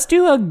 let's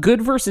do a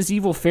good versus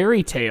evil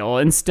fairy tale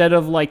instead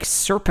of like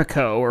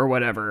Serpico or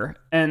whatever.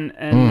 And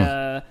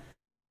The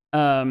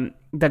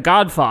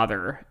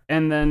Godfather.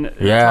 And then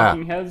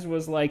Talking Heads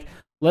was like,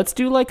 let's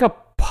do like a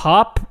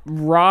pop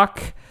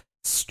rock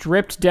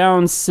stripped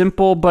down,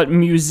 simple but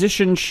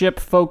musicianship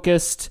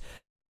focused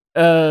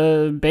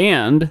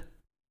band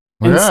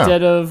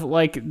instead of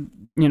like,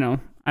 you know,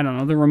 I don't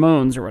know, the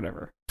Ramones or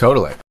whatever.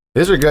 Totally.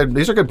 These are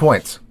good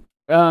points.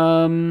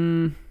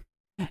 And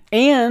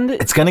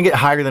it's gonna get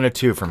higher than a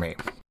 2 for me.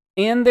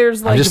 And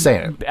there's like, I'm just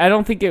saying it. I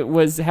don't think it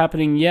was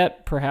happening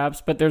yet,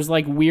 perhaps, but there's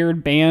like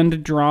weird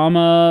band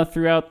drama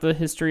throughout the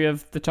history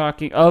of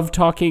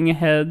Talking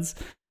Heads.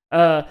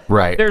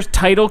 Right. There's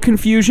title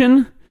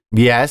confusion.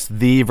 Yes,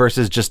 the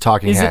versus just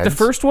Talking Heads. Is it the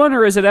first one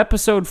or is it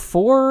episode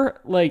 4?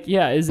 Like,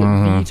 yeah, is it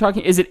the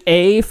Talking? Is it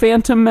a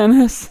Phantom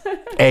Menace?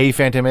 A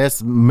Phantom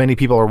Menace. Many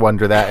people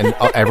wonder that, and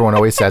everyone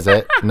always says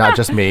it, not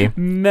just me.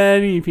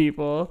 Many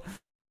people.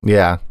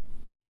 Yeah.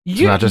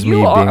 It's not just me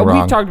being wrong.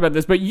 We've talked about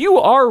this, but you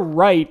are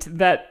right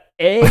that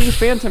A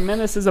Phantom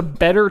Menace is a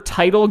better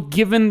title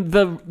given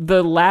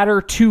the latter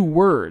 2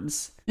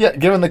 words. Yeah,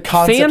 given the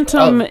concept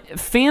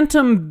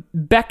Phantom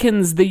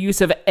beckons the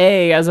use of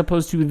A as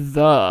opposed to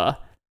the.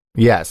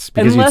 Yes,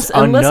 because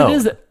unless it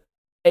is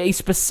a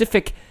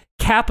specific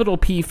capital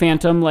P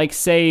Phantom, like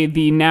say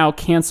the now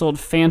canceled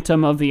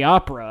Phantom of the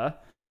Opera.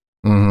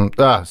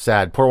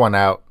 Sad. Pour one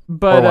out.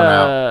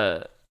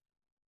 But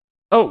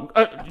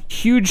a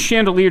huge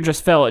chandelier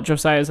just fell at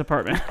Josiah's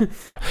apartment.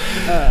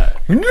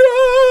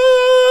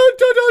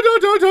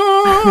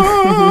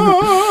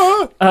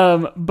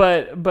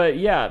 But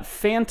yeah,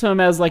 Phantom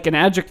as like an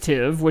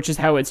adjective, which is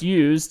how it's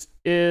used,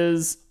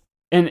 is.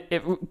 And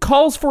it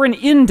calls for an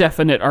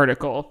indefinite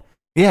article.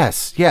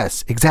 Yes,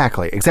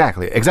 exactly.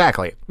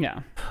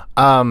 Yeah.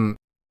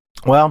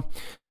 Well,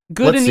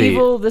 good and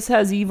evil. This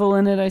has evil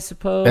in it, I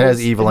suppose. It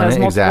has evil in it,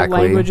 multiple exactly.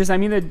 languages. I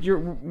mean,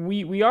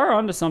 we are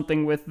onto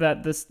something with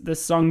that.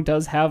 This song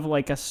does have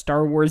like a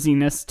Star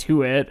Warsiness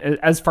to it,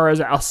 as far as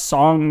a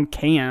song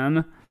can.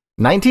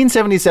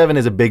 1977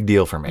 is a big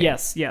deal for me.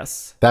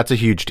 Yes. That's a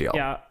huge deal.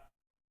 Yeah.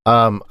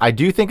 I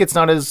do think it's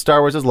not as Star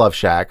Wars as Love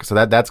Shack, so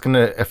that's going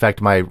to affect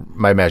my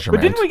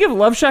measurement. But didn't we give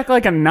Love Shack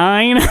like a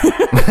 9? We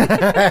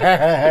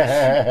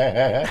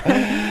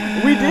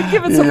did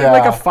give it something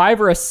like a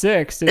 5 or a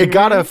 6. It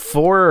got a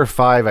 4 or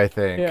 5, I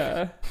think.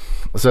 Yeah.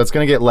 So it's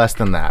going to get less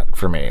than that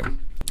for me.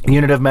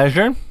 Unit of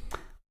measure?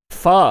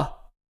 Pho.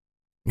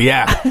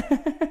 Yeah.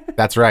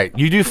 That's right.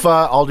 You do pho,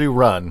 I'll do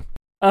run.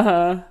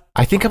 Uh-huh.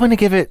 I think I'm going to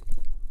give it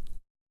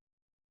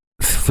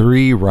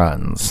 3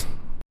 runs.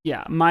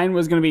 Yeah, mine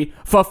was going to be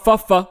pho.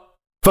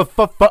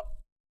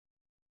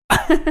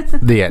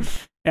 The end.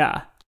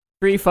 Yeah.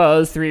 3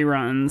 phos, 3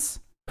 runs.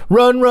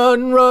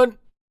 Run.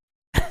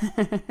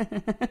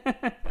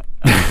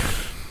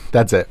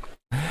 That's it.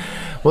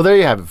 Well, there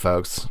you have it,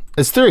 folks.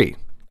 It's 3.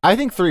 I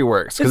think 3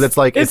 works because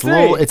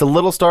it's a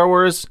little Star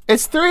Wars.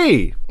 It's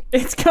 3.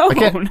 It's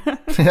cone.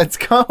 It's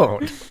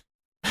cone.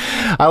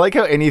 I like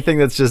how anything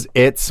that's just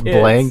it's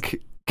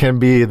blank can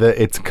be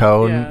it's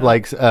cone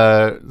like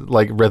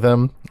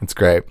rhythm. It's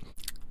great.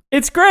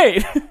 It's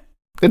great.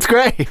 It's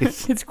great.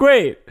 It's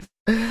great.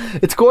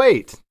 It's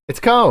great. It's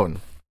cone.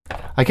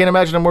 I can't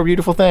imagine a more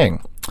beautiful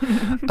thing.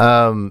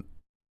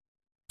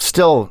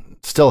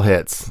 Still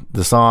hits.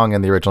 The song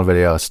and the original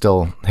video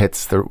still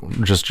hits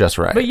just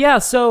right. But yeah,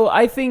 so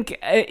I think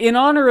in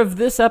honor of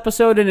this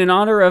episode and in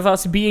honor of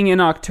us being in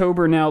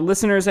October now,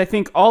 listeners, I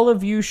think all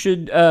of you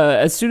should,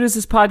 as soon as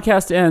this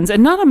podcast ends,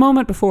 and not a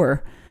moment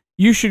before,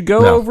 you should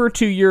go over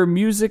to your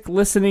music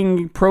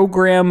listening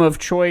program of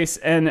choice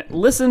and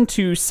listen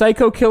to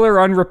Psycho Killer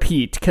on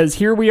repeat, because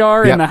here we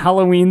are in the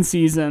Halloween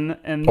season,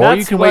 and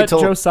that's what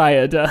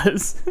Josiah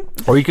does.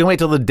 Or you can wait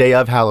till the day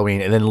of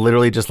Halloween and then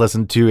literally just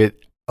listen to it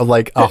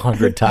like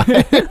 100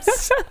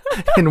 times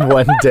in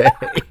one day.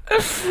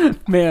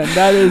 Man,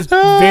 that is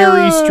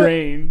very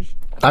strange.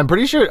 I'm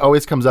pretty sure it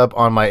always comes up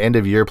on my end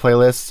of year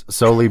playlist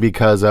solely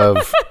because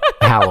of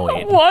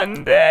Halloween.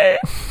 One day.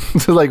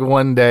 So like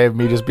one day of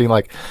me just being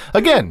like,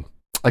 again.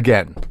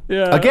 Again.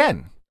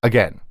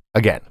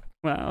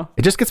 Wow.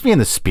 It just gets me in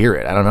the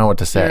spirit. I don't know what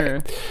to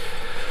say.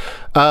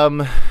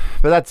 Sure.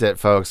 But that's it,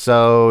 folks.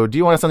 So do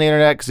you want us on the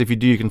internet? Because if you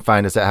do, you can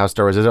find us at How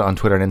Star Wars Is It on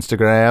Twitter and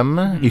Instagram.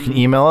 Mm-hmm. You can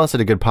email us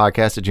at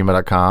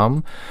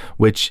agoodpodcast@gmail.com,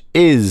 which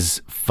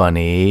is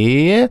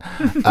funny.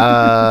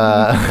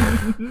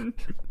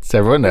 So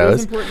everyone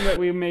knows. It's important that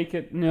we make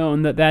it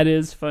known that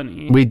is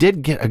funny. We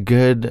did get a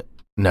good...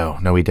 No,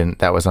 we didn't.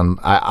 That was on...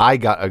 I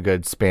got a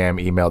good spam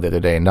email the other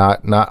day,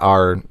 not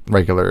our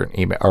regular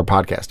email, our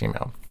podcast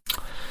email.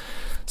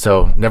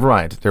 So never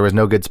mind. There was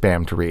no good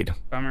spam to read.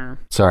 Bummer.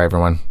 Sorry,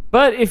 everyone.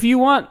 But if you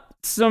want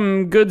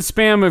some good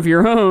spam of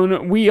your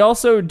own, we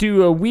also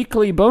do a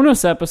weekly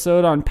bonus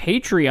episode on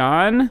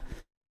Patreon.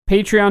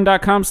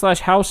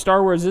 Patreon.com/How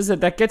Star Wars Is It.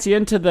 That gets you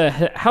into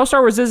the How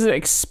Star Wars Is It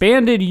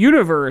expanded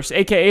universe,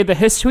 aka the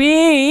History.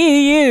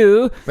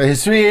 The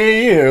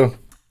history.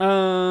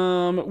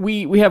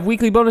 We have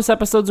weekly bonus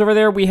episodes over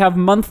there. We have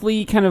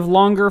monthly kind of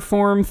longer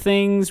form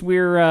things.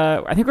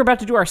 I think we're about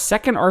to do our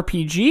second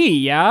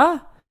RPG, yeah?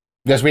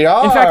 Yes, we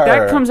are. In fact,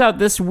 that comes out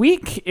this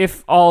week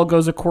if all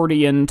goes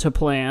accordion to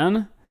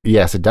plan.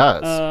 Yes, it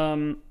does.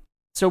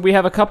 So we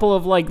have a couple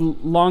of like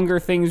longer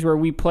things where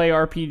we play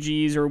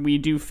RPGs or we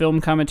do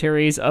film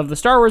commentaries of the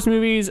Star Wars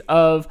movies,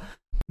 of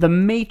The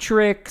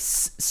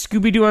Matrix,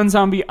 Scooby-Doo on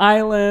Zombie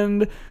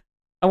Island.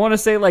 I want to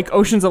say like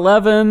Ocean's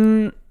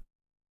 11.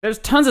 There's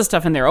tons of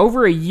stuff in there.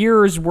 Over a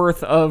year's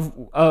worth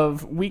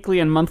of weekly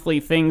and monthly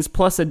things,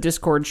 plus a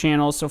Discord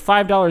channel. So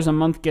 $5 a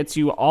month gets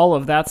you all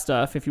of that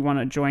stuff if you want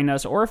to join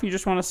us, or if you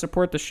just want to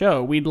support the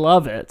show. We'd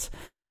love it.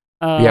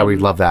 Yeah,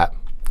 we'd love that.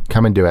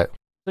 Come and do it.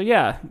 So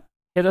yeah,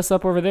 hit us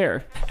up over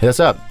there. Hit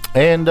us up.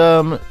 And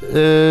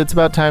it's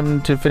about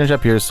time to finish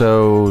up here.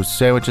 So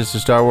sandwiches to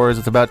Star Wars.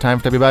 It's about time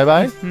for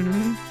bye-bye.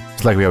 Mm-hmm.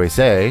 It's like we always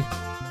say,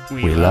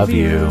 we love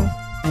you.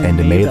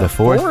 And may the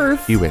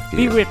fourth be with you.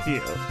 Be with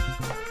you.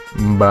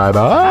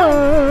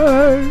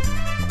 Bye-bye.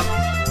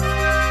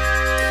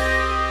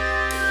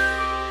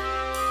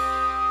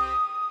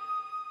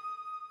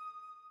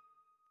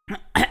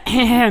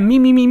 Me.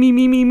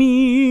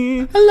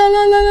 La, la,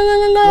 la, la,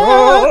 la, la.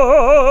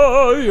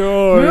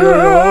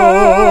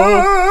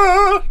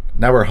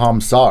 Now we're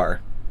Hamsar.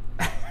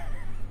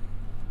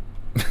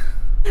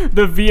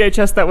 The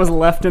VHS that was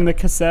left in the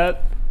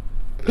cassette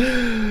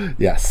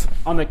Yes.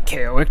 on the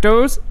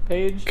characters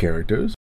page. Characters.